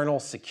eternal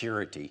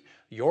security,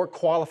 your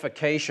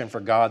qualification for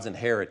God's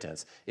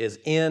inheritance is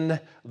in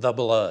the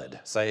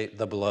blood. Say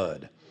the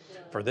blood.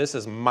 For this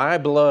is my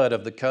blood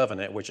of the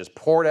covenant, which is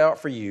poured out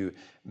for you,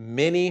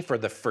 many for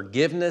the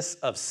forgiveness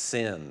of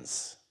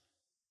sins.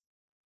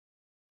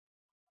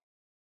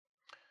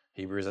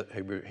 Hebrews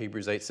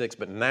 8:6,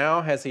 but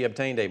now has He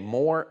obtained a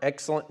more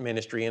excellent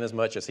ministry,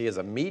 inasmuch as He is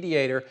a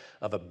mediator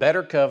of a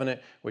better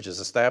covenant, which is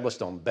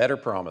established on better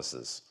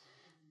promises.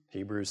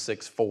 Hebrews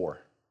 6:4.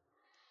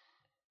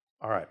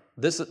 All right,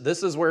 this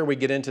is where we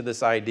get into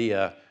this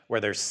idea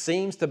where there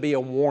seems to be a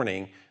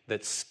warning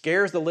that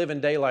scares the living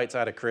daylights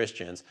out of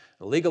Christians.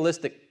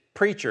 Legalistic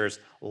preachers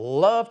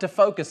love to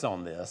focus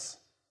on this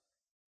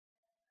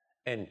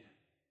and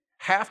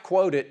half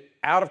quote it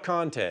out of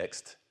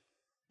context.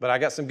 But I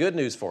got some good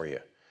news for you.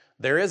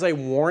 There is a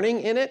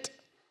warning in it,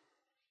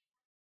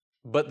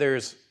 but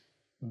there's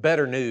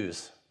better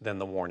news than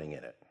the warning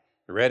in it.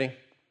 You ready?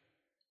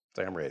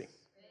 Say, I'm ready.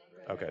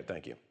 Okay,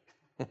 thank you.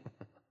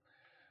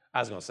 I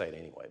was going to say it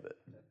anyway,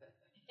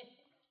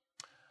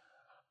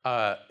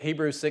 but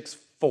Hebrews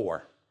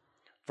 6:4.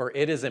 For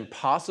it is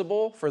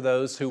impossible for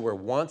those who were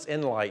once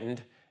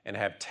enlightened and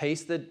have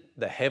tasted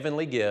the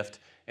heavenly gift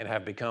and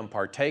have become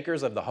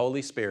partakers of the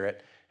Holy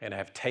Spirit and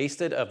have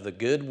tasted of the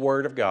good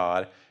word of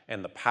God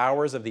and the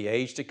powers of the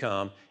age to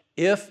come,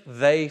 if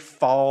they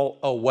fall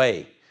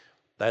away.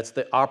 That's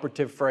the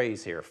operative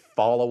phrase here,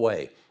 fall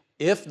away.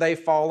 If they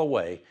fall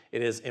away,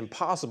 it is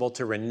impossible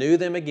to renew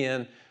them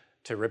again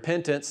to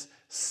repentance,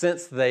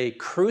 since they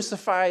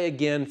crucify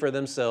again for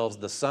themselves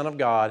the Son of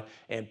God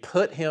and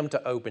put him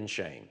to open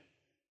shame.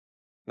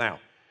 Now,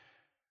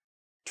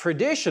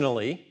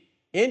 traditionally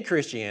in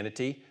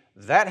Christianity,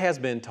 that has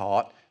been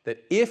taught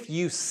that if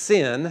you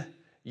sin,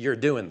 you're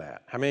doing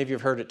that. How many of you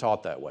have heard it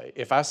taught that way?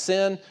 If I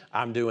sin,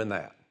 I'm doing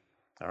that.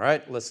 All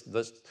right,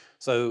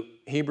 so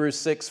Hebrews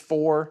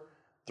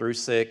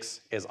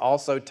 6:4-6 is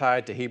also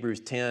tied to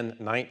Hebrews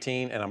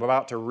 10:19, and I'm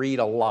about to read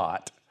a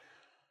lot.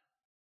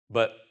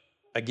 But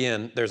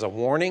again, there's a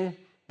warning,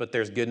 but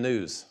there's good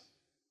news.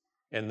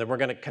 And then we're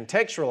going to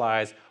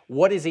contextualize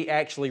what is he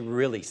actually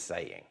really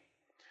saying.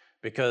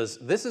 Because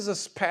this is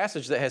a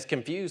passage that has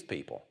confused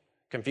people,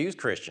 confused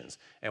Christians.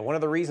 And one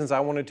of the reasons I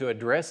wanted to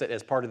address it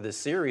as part of this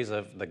series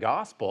of the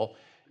gospel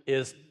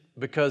is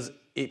because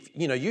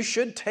you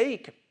should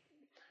take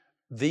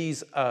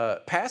these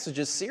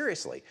passages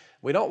seriously.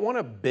 We don't want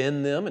to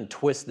bend them and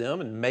twist them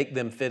and make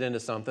them fit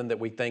into something that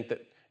we think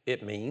that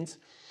it means.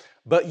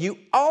 But you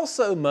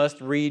also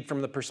must read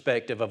from the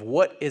perspective of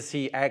what is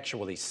he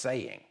actually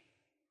saying.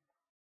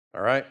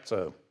 All right,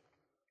 so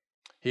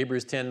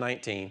Hebrews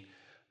 10:19.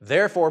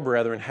 Therefore,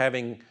 brethren,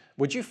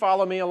 would you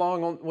follow me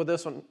along with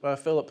this one,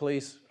 Philip,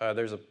 please?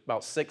 There's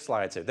about 6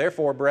 slides here.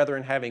 Therefore,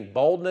 brethren, having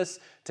boldness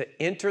to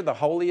enter the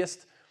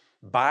holiest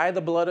by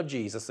the blood of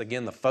Jesus,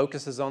 again, the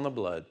focus is on the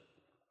blood,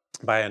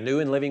 by a new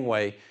and living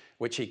way,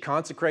 which he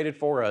consecrated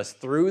for us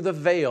through the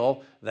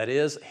veil that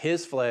is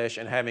his flesh,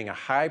 and having a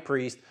high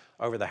priest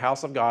over the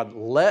house of God,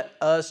 let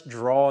us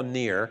draw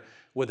near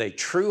with a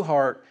true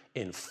heart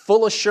in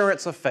full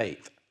assurance of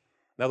faith.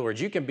 In other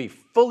words, you can be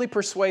fully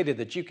persuaded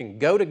that you can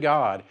go to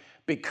God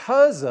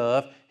because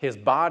of his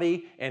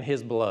body and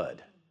his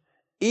blood,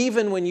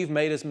 even when you've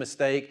made a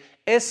mistake,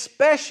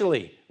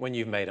 especially when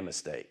you've made a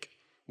mistake.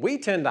 We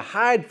tend to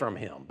hide from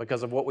him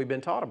because of what we've been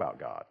taught about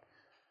God.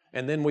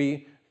 And then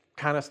we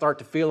kind of start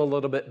to feel a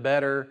little bit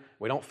better.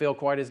 We don't feel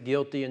quite as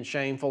guilty and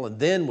shameful, and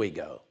then we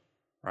go,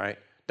 right?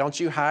 Don't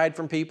you hide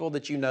from people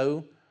that you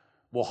know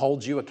will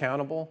hold you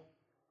accountable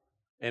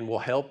and will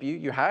help you?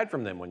 You hide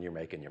from them when you're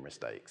making your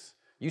mistakes.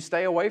 You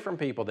stay away from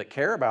people that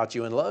care about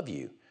you and love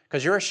you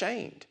because you're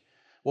ashamed.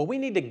 Well, we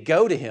need to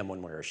go to him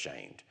when we're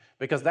ashamed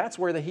because that's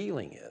where the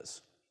healing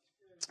is.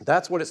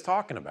 That's what it's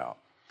talking about.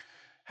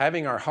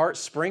 Having our hearts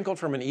sprinkled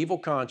from an evil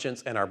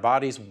conscience and our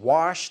bodies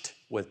washed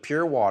with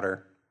pure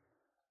water,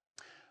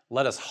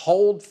 let us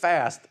hold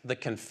fast the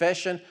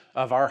confession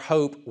of our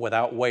hope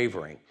without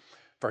wavering.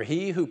 For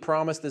he who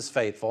promised is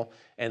faithful,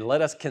 and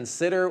let us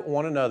consider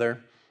one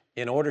another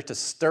in order to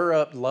stir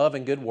up love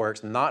and good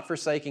works, not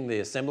forsaking the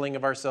assembling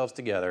of ourselves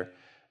together,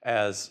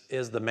 as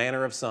is the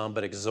manner of some,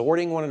 but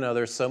exhorting one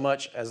another so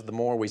much as the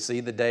more we see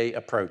the day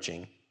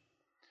approaching.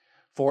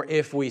 For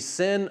if we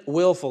sin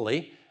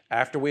willfully,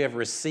 after we have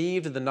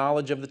received the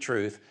knowledge of the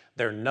truth,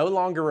 there no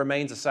longer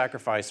remains a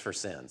sacrifice for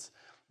sins,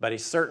 but a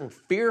certain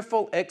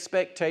fearful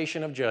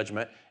expectation of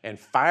judgment and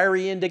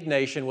fiery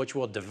indignation which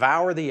will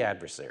devour the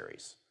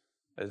adversaries.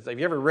 Have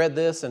you ever read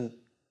this and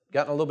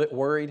gotten a little bit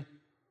worried?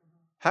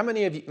 How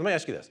many of you, let me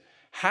ask you this,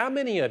 how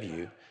many of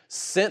you,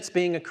 since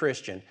being a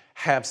Christian,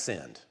 have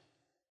sinned?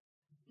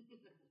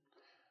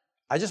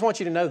 I just want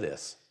you to know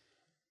this.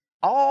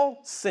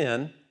 All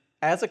sin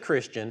as a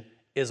Christian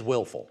is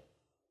willful.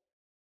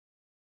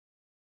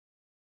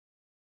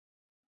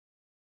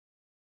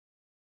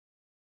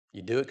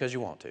 You do it because you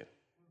want to.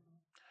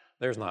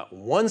 There's not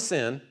one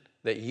sin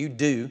that you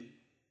do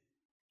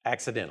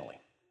accidentally.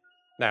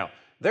 Now,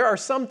 there are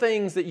some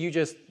things that you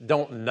just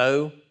don't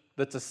know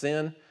that's a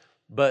sin,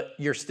 but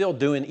you're still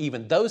doing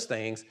even those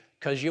things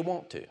because you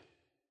want to.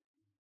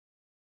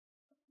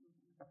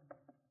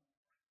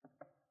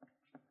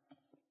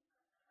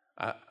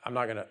 I'm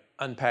not going to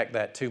unpack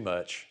that too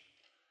much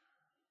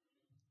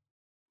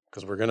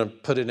because we're going to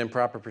put it in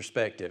proper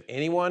perspective.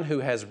 Anyone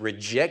who has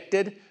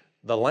rejected,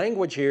 the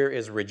language here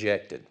is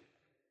rejected.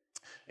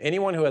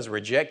 Anyone who has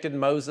rejected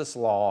Moses'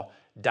 law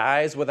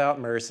dies without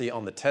mercy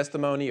on the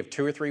testimony of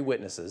 2 or 3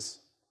 witnesses.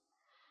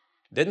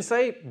 Didn't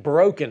say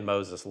broken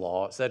Moses'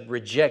 law, it said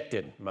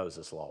rejected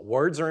Moses' law.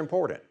 Words are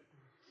important.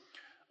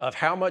 Of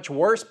how much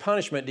worse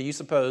punishment do you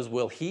suppose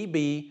will he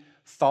be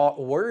thought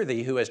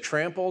worthy who has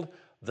trampled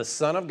the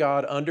Son of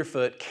God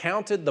underfoot,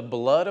 counted the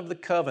blood of the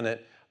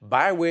covenant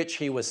by which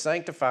he was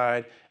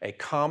sanctified a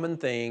common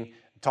thing,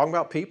 talking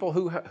about people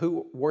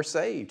who were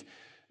saved,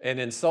 and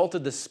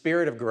insulted the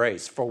Spirit of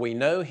grace? For we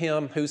know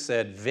him who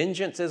said,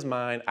 vengeance is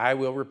mine, I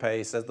will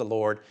repay, says the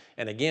Lord.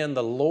 And again,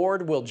 the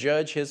Lord will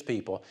judge his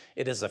people.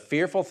 It is a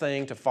fearful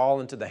thing to fall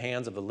into the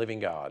hands of the living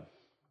God.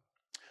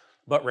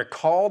 But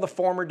recall the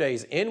former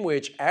days in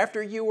which,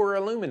 after you were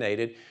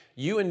illuminated,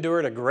 you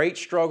endured a great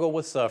struggle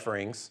with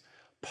sufferings,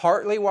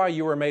 partly while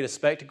you were made a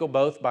spectacle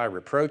both by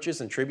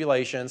reproaches and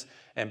tribulations,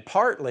 and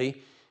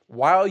partly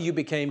while you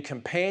became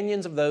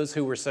companions of those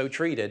who were so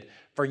treated.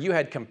 For you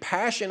had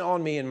compassion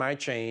on me in my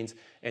chains,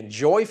 and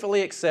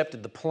joyfully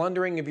accepted the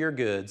plundering of your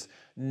goods,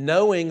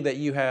 knowing that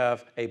you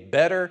have a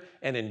better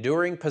and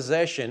enduring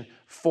possession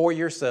for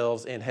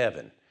yourselves in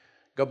heaven.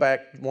 Go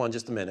back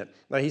just a minute.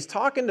 Now he's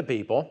talking to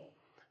people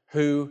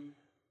who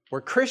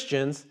were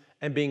Christians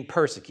and being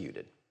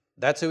persecuted.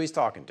 That's who he's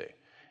talking to.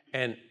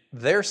 And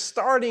they're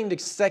starting to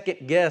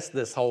second guess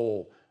this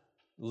whole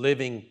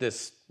living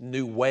this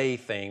new way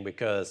thing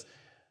because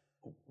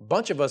a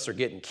bunch of us are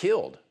getting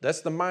killed.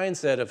 That's the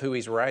mindset of who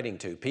he's writing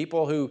to.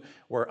 People who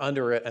were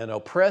under an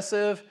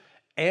oppressive,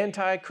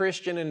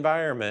 anti-Christian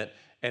environment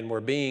and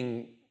were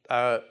being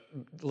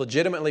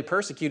legitimately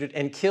persecuted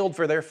and killed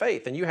for their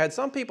faith. And you had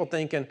some people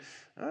thinking,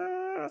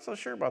 I'm not so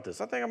sure about this.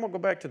 I think I'm going to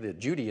go back to the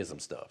Judaism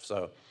stuff.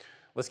 So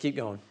let's keep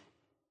going.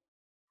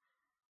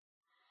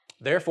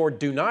 Therefore,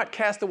 do not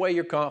cast away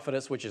your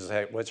confidence, which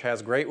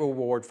has great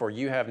reward, for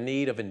you have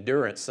need of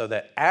endurance, so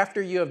that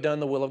after you have done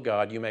the will of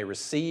God, you may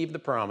receive the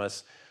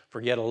promise. For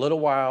yet a little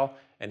while,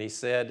 and he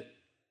said,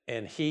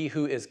 and he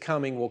who is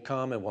coming will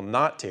come and will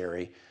not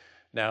tarry.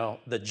 Now,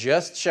 the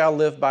just shall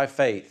live by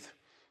faith.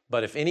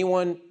 But if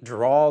anyone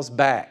draws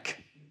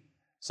back,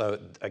 so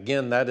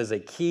again, that is a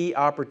key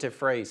operative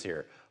phrase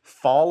here.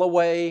 Fall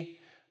away,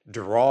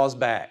 draws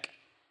back.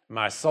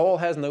 My soul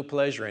has no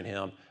pleasure in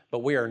him.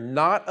 But we are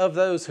not of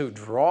those who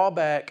draw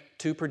back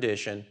to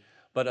perdition,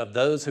 but of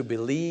those who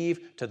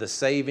believe to the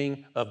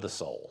saving of the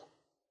soul.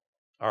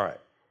 All right.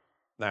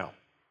 Now,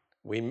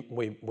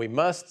 we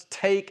must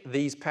take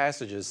these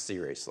passages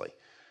seriously.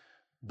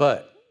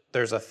 But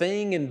there's a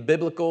thing in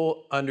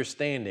biblical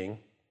understanding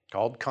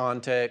called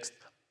context,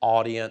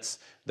 audience.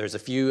 There's a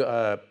few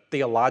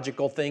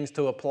theological things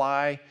to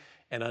apply.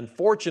 And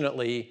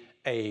unfortunately,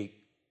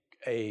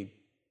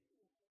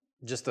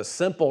 just a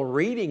simple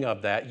reading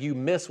of that, you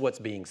miss what's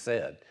being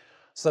said.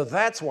 So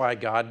that's why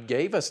God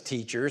gave us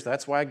teachers.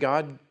 That's why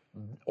God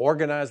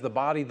organized the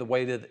body the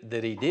way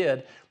that he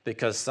did,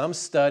 because some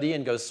study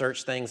and go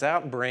search things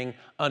out and bring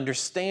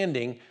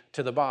understanding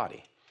to the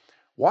body.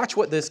 Watch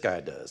what this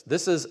guy does.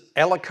 This is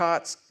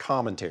Ellicott's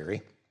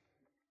commentary,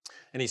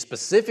 and he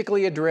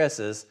specifically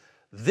addresses,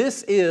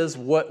 this is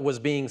what was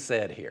being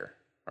said here.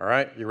 All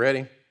right, you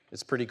ready?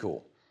 It's pretty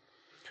cool.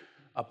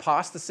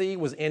 Apostasy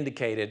was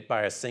indicated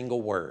by a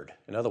single word.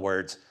 In other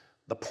words,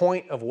 the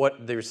point of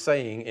what they're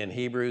saying in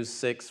Hebrews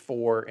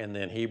 6:4 and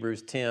then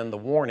Hebrews 10, the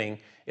warning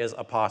is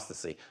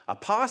apostasy.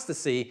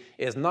 Apostasy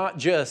is not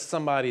just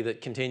somebody that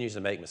continues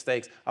to make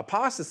mistakes.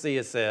 Apostasy,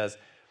 it says,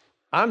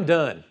 I'm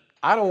done.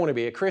 I don't want to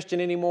be a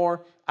Christian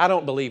anymore. I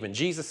don't believe in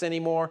Jesus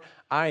anymore.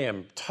 I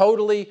am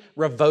totally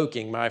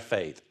revoking my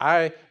faith.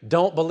 I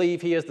don't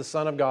believe he is the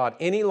Son of God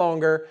any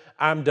longer.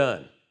 I'm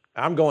done.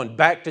 I'm going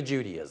back to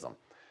Judaism.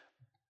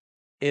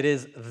 It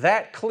is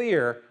that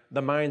clear,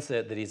 the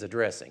mindset that he's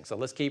addressing. So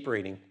let's keep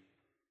reading.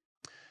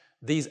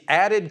 These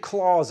added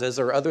clauses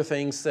or other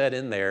things said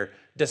in there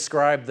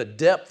describe the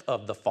depth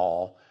of the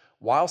fall,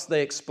 whilst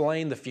they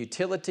explain the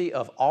futility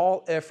of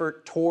all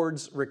effort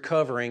towards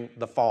recovering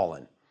the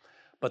fallen.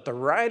 But the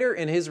writer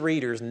and his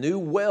readers knew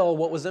well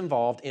what was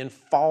involved in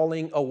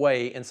falling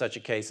away in such a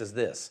case as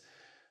this.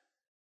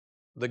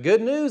 The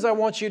good news I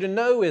want you to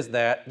know is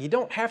that you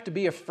don't have to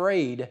be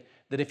afraid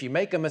that if you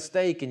make a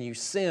mistake and you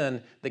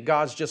sin, that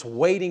God's just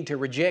waiting to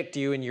reject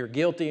you and you're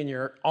guilty and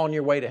you're on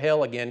your way to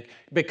hell again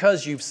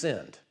because you've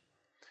sinned.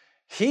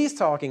 He's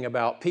talking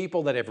about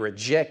people that have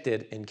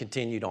rejected and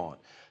continued on.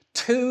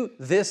 To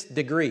this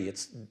degree,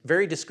 it's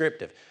very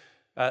descriptive.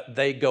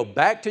 They go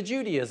back to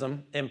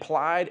Judaism,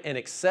 implied an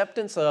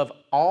acceptance of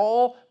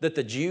all that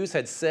the Jews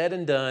had said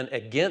and done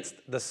against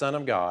the Son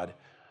of God,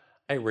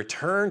 a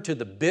return to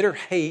the bitter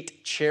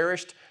hate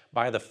cherished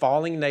by the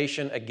falling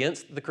nation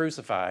against the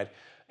crucified,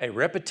 a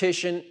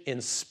repetition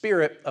in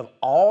spirit of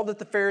all that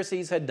the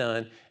Pharisees had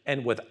done,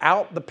 and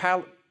without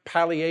the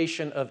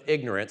palliation of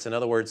ignorance, in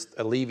other words,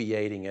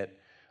 alleviating it.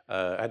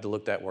 I had to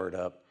look that word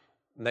up.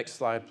 Next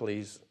slide,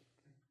 please.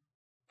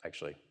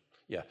 Actually,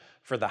 yeah.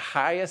 For the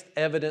highest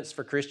evidence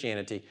for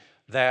Christianity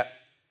that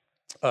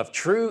of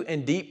true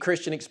and deep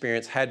Christian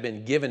experience had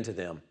been given to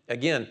them.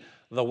 Again,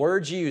 the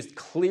words used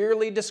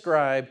clearly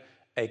describe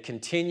a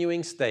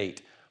continuing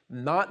state,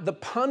 not the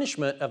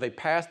punishment of a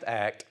past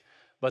act,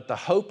 but the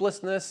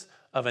hopelessness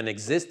of an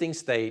existing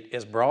state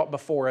is brought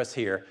before us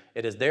here.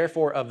 It is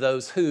therefore of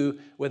those who,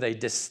 with a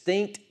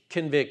distinct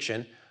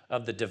conviction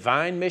of the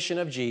divine mission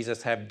of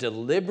Jesus, have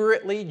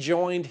deliberately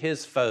joined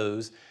his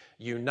foes,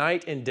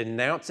 unite in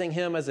denouncing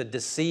him as a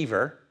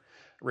deceiver,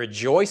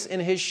 rejoice in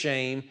his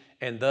shame,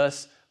 and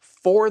thus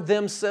for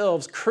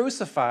themselves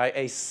crucify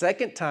a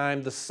second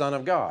time the Son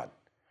of God,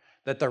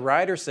 that the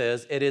writer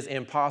says it is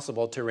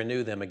impossible to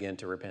renew them again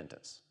to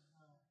repentance.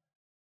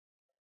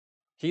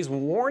 He's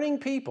warning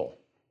people,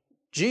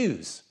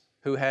 Jews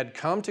who had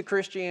come to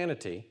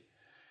Christianity,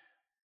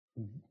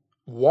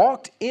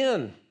 walked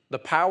in the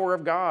power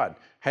of God,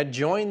 had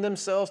joined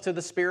themselves to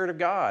the Spirit of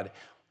God,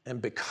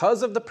 and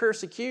because of the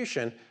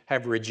persecution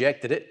have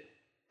rejected it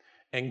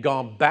and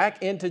gone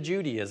back into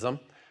Judaism,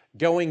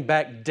 going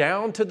back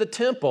down to the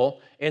temple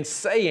and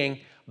saying,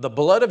 the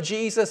blood of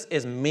Jesus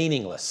is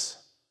meaningless.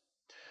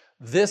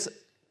 This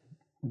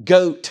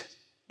goat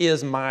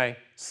is my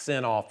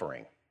sin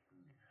offering.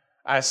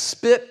 I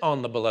spit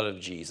on the blood of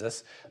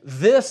Jesus.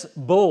 This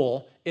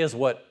bull is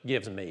what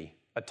gives me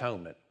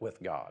atonement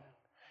with God.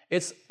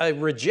 It's a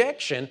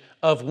rejection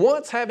of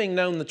once having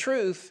known the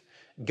truth,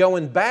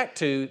 going back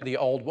to the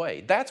old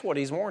way. That's what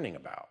he's warning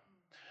about.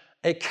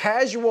 A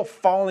casual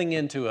falling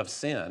into of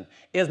sin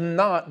is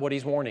not what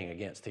he's warning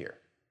against here.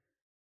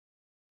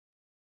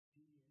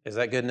 Is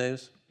that good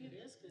news? It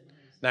is good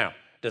news. Now,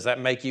 does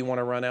that make you want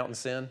to run out and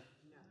sin?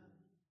 No.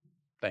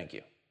 Thank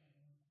you.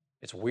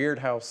 It's weird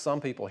how some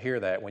people hear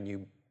that when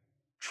you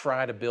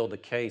try to build a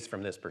case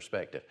from this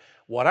perspective.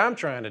 What I'm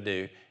trying to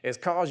do is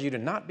cause you to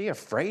not be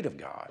afraid of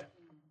God.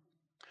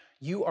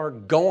 You are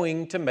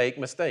going to make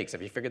mistakes.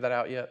 Have you figured that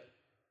out yet?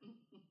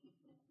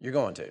 You're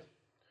going to.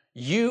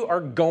 You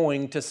are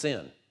going to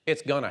sin.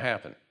 It's going to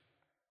happen.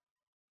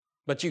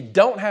 But you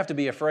don't have to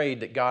be afraid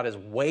that God is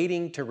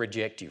waiting to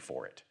reject you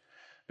for it,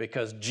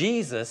 because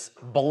Jesus'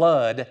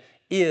 blood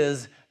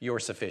is your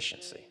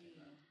sufficiency.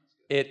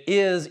 It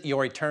is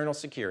your eternal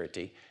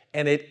security,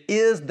 and it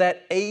is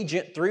that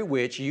agent through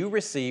which you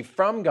receive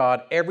from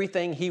God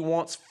everything He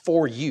wants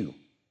for you.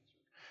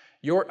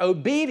 Your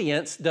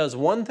obedience does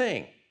one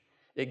thing.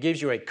 It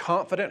gives you a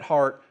confident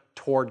heart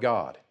toward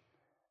God.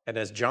 And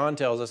as John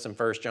tells us in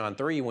 1 John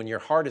 3, when your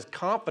heart is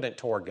confident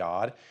toward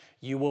God,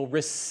 you will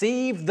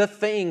receive the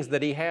things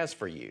that He has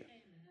for you.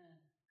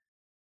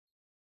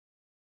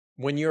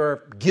 When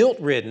you're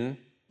guilt-ridden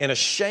and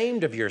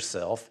ashamed of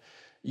yourself,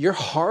 you're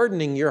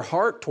hardening your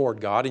heart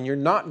toward God, and you're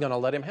not going to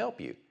let Him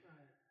help you.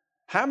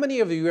 How many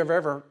of you have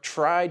ever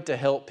tried to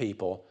help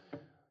people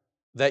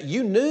that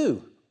you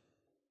knew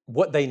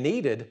what they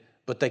needed,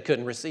 but they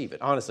couldn't receive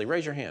it? Honestly,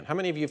 raise your hand. How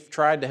many of you have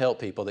tried to help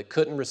people that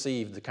couldn't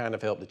receive the kind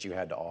of help that you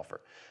had to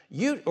offer?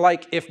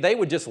 If they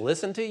would just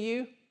listen to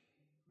you.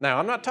 Now,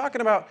 I'm not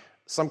talking about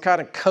some kind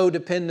of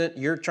codependent,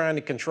 you're trying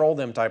to control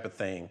them type of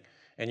thing,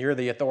 and you're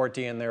the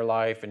authority in their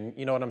life, and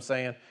you know what I'm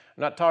saying?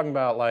 I'm not talking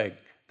about like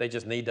they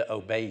just need to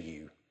obey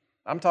you.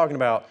 I'm talking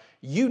about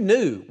you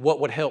knew what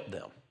would help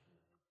them.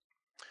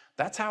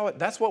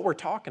 That's what we're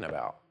talking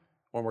about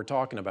when we're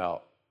talking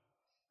about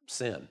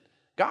sin.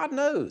 God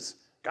knows.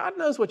 God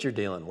knows what you're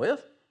dealing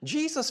with.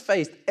 Jesus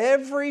faced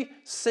every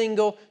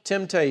single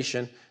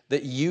temptation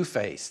that you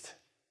faced,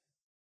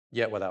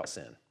 yet without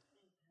sin.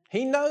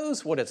 He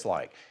knows what it's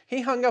like.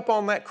 He hung up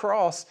on that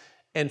cross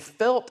and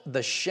felt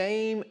the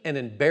shame and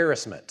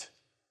embarrassment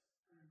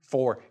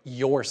for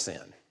your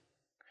sin.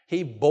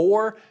 He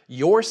bore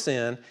your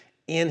sin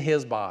in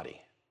His body.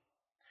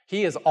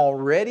 He has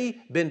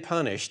already been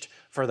punished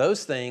for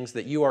those things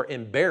that you are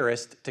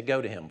embarrassed to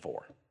go to Him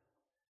for.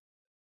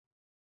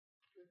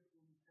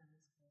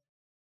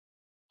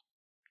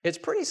 It's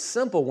pretty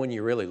simple when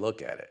you really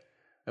look at it.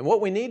 And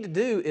what we need to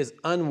do is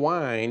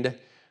unwind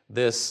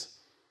this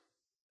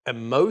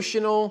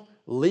emotional,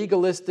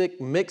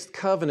 legalistic, mixed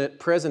covenant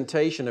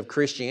presentation of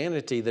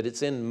Christianity that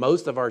it's in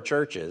most of our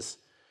churches,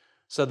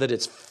 so that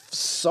it's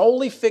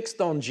solely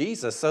fixed on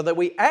Jesus, so that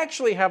we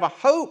actually have a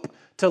hope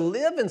to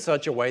live in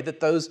such a way that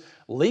those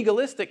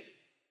legalistic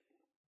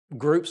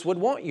groups would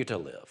want you to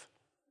live.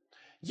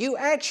 You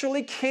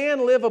actually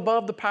can live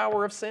above the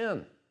power of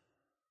sin.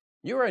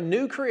 You're a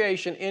new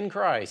creation in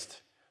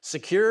Christ,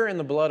 secure in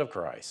the blood of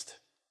Christ.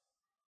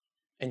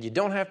 And you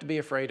don't have to be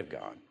afraid of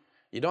God.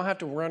 You don't have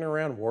to run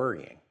around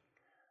worrying.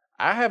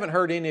 I haven't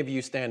heard any of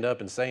you stand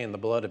up and saying the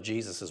blood of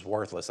Jesus is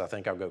worthless. I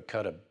think I'll go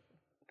cut a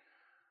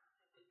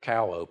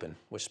cow open.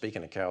 Which,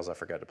 speaking of cows, I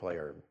forgot to play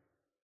our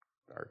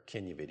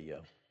Kenya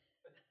video.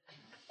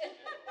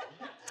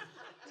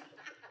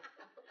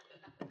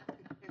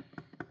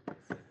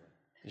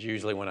 It's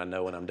usually when I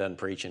know when I'm done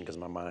preaching because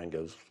my mind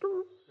goes.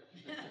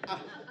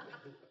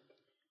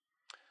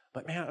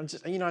 But man,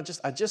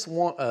 I just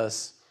want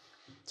us.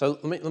 So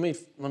let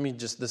me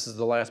just. This is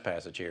the last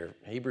passage here,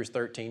 Hebrews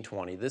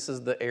 13:20. This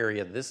is the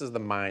area. This is the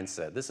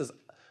mindset. This is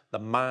the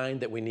mind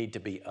that we need to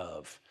be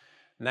of.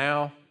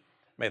 Now,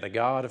 may the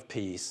God of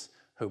peace,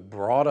 who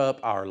brought up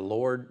our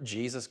Lord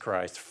Jesus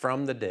Christ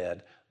from the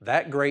dead,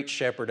 that great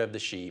shepherd of the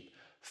sheep,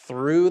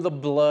 through the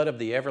blood of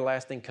the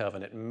everlasting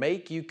covenant,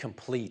 make you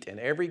complete in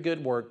every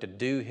good work to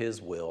do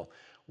His will,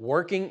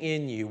 working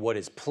in you what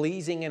is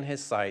pleasing in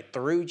His sight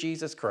through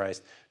Jesus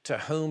Christ, to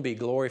whom be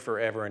glory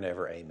forever and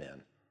ever.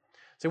 Amen.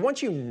 So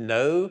once you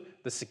know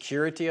the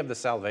security of the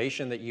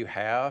salvation that you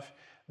have,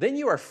 then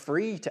you are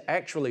free to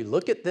actually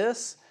look at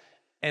this,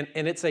 and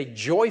it's a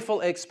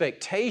joyful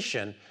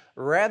expectation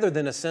rather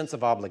than a sense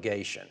of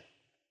obligation.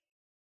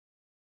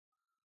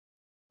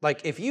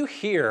 Like if you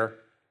hear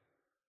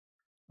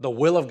the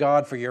will of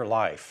God for your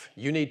life,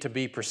 you need to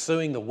be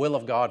pursuing the will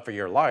of God for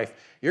your life,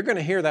 you're going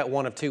to hear that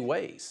one of two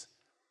ways.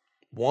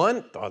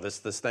 One, this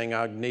thing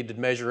I need to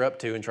measure up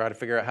to and try to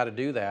figure out how to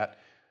do that.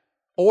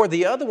 Or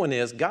the other one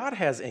is God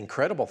has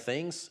incredible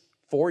things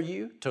for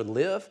you to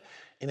live.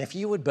 And if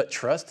you would but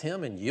trust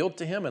him and yield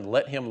to him and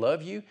let him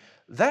love you,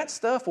 that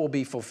stuff will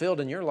be fulfilled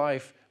in your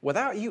life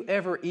without you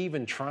ever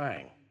even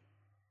trying.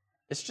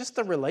 It's just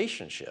a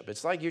relationship.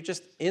 It's like you're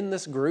just in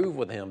this groove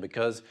with him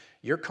because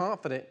you're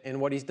confident in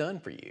what he's done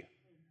for you.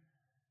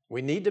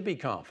 We need to be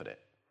confident.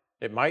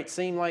 It might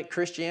seem like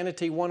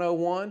Christianity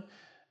 101,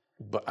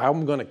 but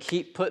I'm going to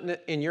keep putting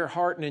it in your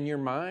heart and in your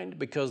mind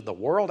because the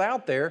world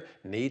out there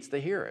needs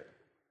to hear it.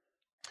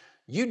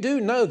 You do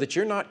know that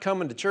you're not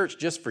coming to church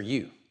just for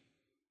you.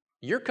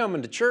 You're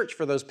coming to church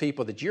for those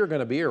people that you're going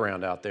to be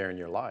around out there in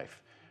your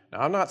life.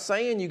 Now, I'm not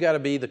saying you got to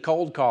be the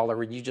cold caller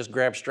where you just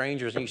grab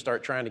strangers and you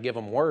start trying to give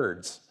them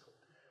words.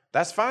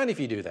 That's fine if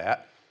you do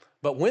that.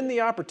 But when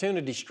the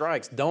opportunity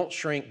strikes, don't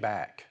shrink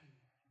back.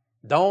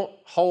 Don't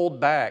hold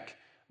back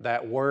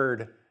that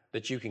word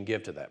that you can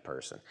give to that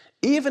person.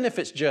 Even if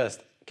it's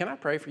just, can I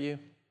pray for you?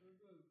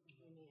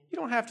 You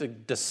don't have to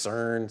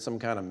discern some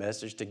kind of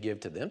message to give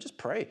to them. Just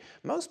pray.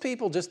 Most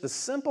people, just the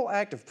simple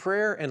act of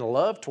prayer and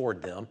love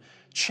toward them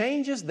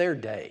changes their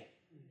day.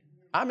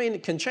 I mean,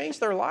 it can change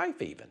their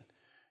life even.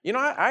 You know,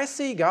 I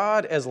see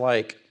God as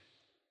like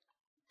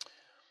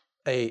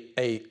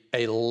a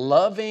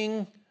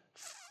loving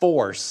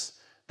force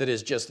that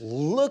is just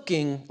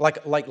looking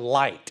like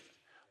light,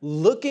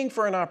 looking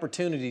for an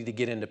opportunity to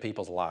get into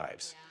people's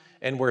lives.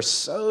 And we're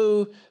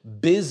so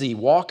busy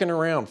walking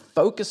around,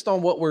 focused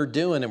on what we're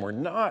doing, and we're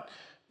not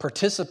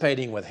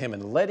participating with him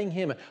and letting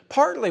him.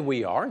 Partly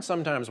we are, and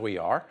sometimes we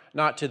are,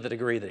 not to the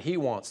degree that he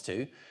wants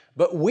to,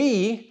 but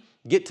we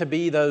get to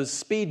be those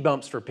speed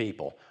bumps for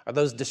people or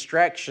those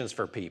distractions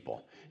for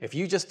people. If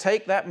you just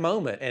take that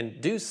moment and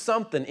do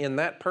something in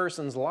that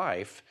person's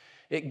life,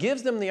 it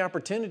gives them the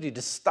opportunity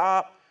to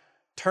stop,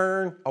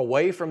 turn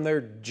away from their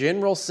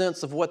general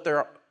sense of what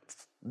their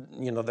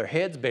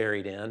head's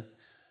buried in,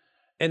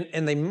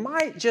 and they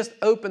might just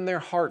open their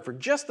heart for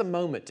just a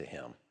moment to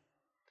him.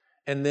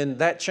 And then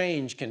that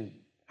change can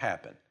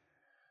happen.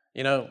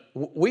 You know,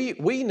 we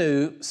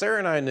knew, Sarah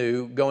and I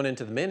knew going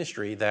into the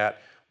ministry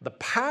that the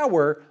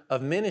power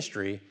of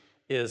ministry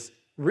is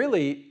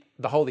really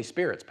the Holy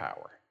Spirit's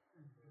power.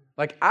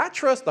 Like, I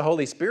trust the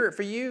Holy Spirit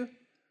for you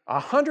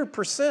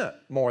 100%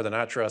 more than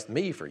I trust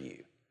me for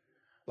you.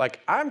 Like,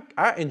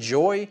 I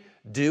enjoy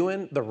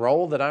doing the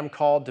role that I'm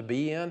called to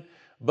be in,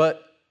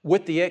 but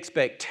with the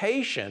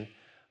expectation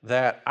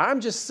that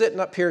I'm just sitting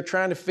up here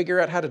trying to figure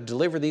out how to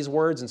deliver these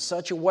words in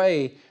such a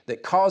way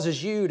that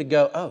causes you to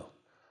go, oh,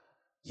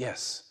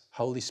 yes,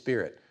 Holy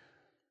Spirit.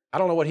 I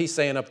don't know what he's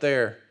saying up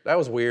there. That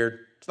was weird.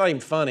 It's not even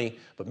funny,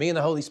 but me and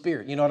the Holy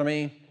Spirit, you know what I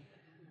mean?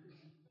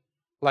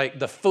 Like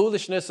the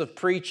foolishness of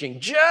preaching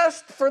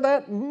just for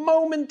that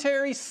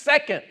momentary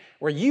second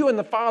where you and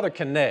the Father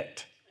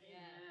connect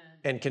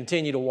and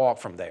continue to walk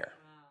from there.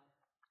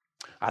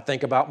 I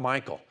think about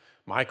Michael.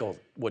 Michael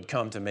would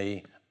come to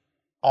me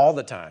all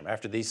the time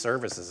after these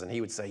services, and he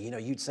would say, you know,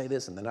 you'd say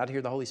this, and then I'd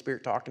hear the Holy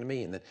Spirit talking to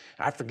me, and then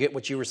I'd forget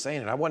what you were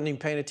saying, and I wasn't even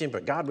paying attention,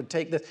 but God would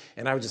take this,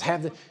 and I would just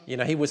have the, you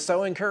know, he was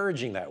so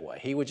encouraging that way.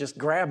 He would just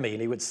grab me,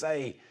 and he would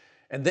say,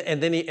 and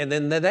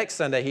then the next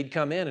Sunday, he'd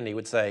come in, and he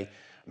would say,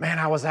 man,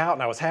 I was out,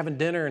 and I was having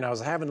dinner, and I was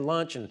having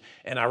lunch, and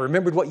I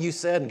remembered what you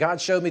said, and God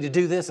showed me to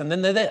do this, and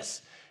then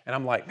this. And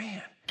I'm like,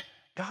 man,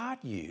 God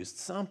used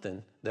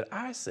something that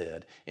I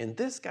said in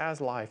this guy's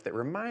life that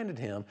reminded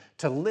him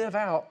to live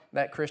out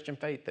that Christian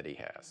faith that he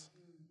has.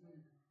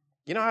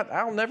 You know,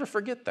 I'll never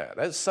forget that.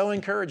 That's so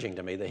encouraging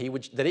to me that he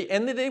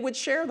would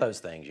share those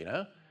things, you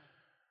know.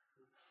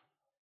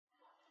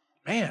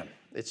 Man,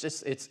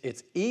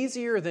 it's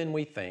easier than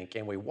we think,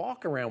 and we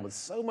walk around with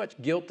so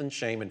much guilt and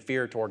shame and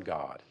fear toward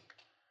God.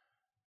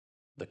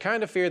 The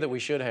kind of fear that we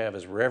should have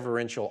is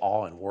reverential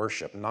awe and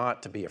worship,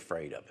 not to be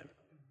afraid of him.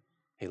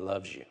 He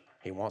loves you.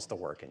 He wants to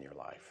work in your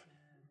life.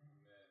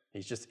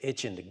 He's just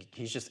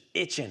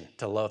itching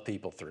to love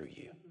people through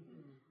you.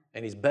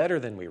 And he's better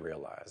than we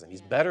realize, and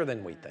he's better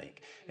than we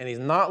think. And he's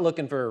not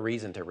looking for a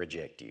reason to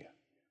reject you.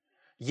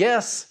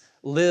 Yes,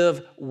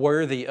 live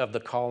worthy of the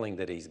calling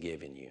that he's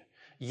given you.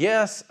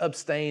 Yes,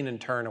 abstain and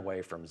turn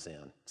away from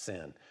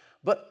sin.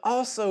 But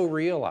also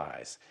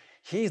realize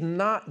he's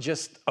not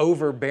just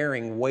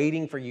overbearing,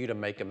 waiting for you to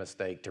make a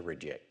mistake to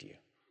reject you.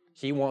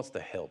 He wants to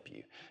help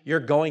you.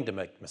 You're going to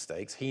make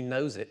mistakes. He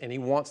knows it, and he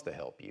wants to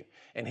help you.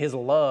 And his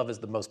love is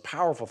the most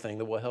powerful thing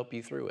that will help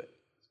you through it.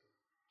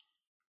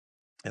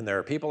 And there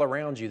are people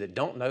around you that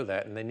don't know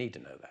that, and they need to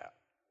know that.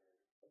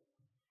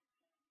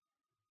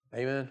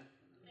 Amen?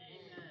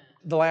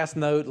 The last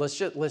note,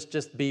 let's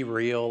just be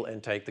real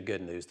and take the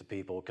good news to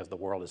people because the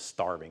world is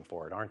starving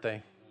for it, aren't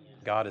they?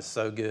 God is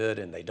so good,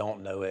 and they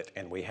don't know it,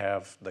 and we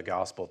have the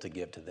gospel to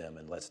give to them,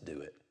 and let's do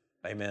it.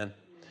 Amen?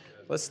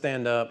 Let's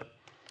stand up.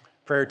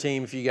 Prayer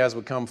team, if you guys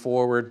would come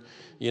forward.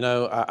 You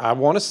know, I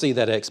want to see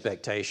that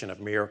expectation of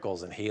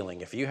miracles and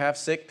healing. If you have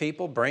sick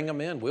people, bring them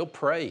in. We'll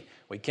pray.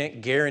 We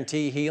can't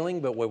guarantee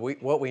healing, but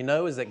what we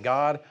know is that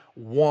God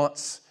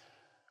wants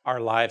our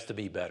lives to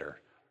be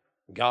better.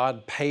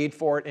 God paid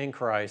for it in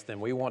Christ,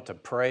 and we want to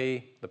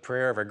pray the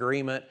prayer of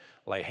agreement,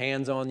 lay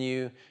hands on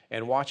you,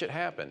 and watch it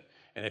happen.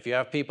 And if you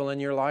have people in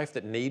your life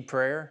that need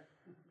prayer,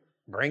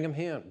 bring them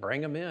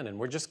in. And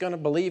we're just going to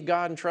believe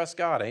God and trust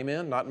God.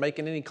 Amen. Not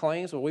making any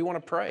claims, but we want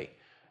to pray.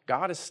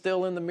 God is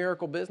still in the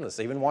miracle business.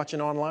 Even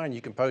watching online,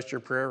 you can post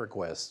your prayer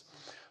requests.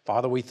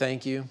 Father, we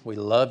thank you. We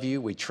love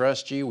you. We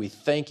trust you. We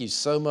thank you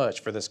so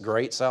much for this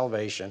great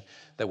salvation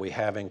that we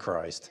have in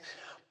Christ.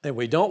 And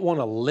we don't want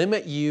to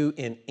limit you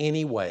in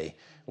any way.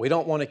 We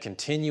don't want to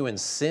continue in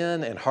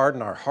sin and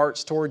harden our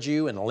hearts towards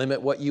you and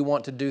limit what you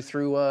want to do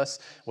through us.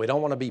 We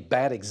don't want to be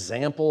bad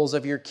examples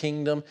of your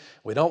kingdom.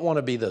 We don't want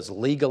to be those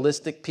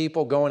legalistic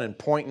people going and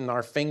pointing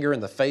our finger in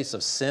the face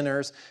of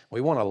sinners.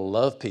 We want to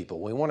love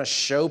people. We want to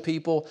show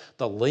people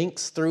the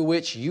links through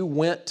which you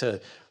went to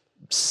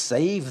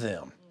save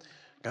them.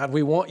 God,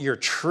 we want your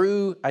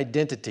true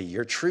identity,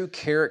 your true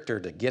character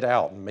to get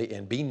out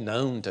and be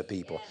known to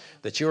people.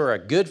 That you are a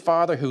good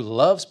Father who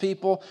loves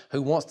people,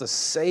 who wants to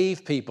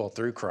save people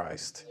through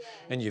Christ.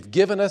 And you've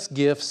given us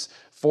gifts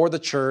for the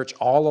church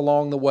all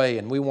along the way,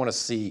 and we want to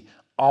see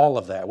all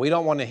of that. We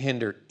don't want to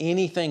hinder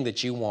anything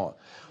that you want.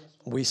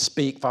 We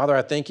speak, Father,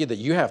 I thank you that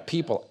you have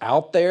people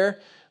out there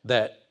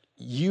that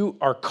you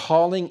are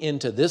calling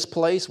into this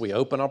place. We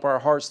open up our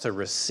hearts to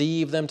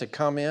receive them to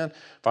come in.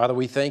 Father,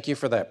 we thank you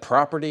for that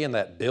property and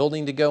that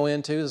building to go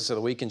into so that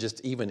we can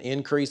just even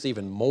increase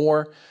even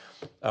more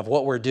of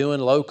what we're doing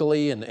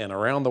locally and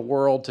around the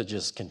world to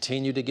just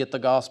continue to get the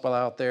gospel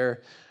out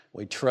there.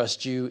 We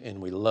trust you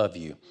and we love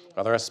you.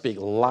 Father, I speak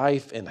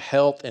life and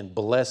health and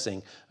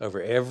blessing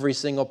over every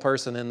single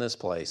person in this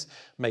place.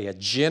 May a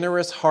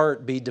generous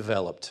heart be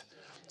developed,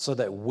 so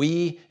that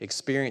we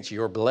experience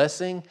your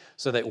blessing,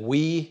 so that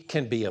we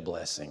can be a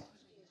blessing.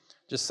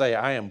 Just say,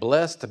 I am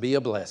blessed to be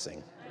a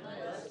blessing.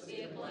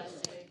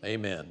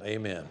 Amen.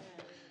 Amen.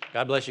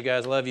 God bless you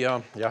guys. Love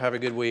y'all. Y'all have a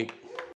good week.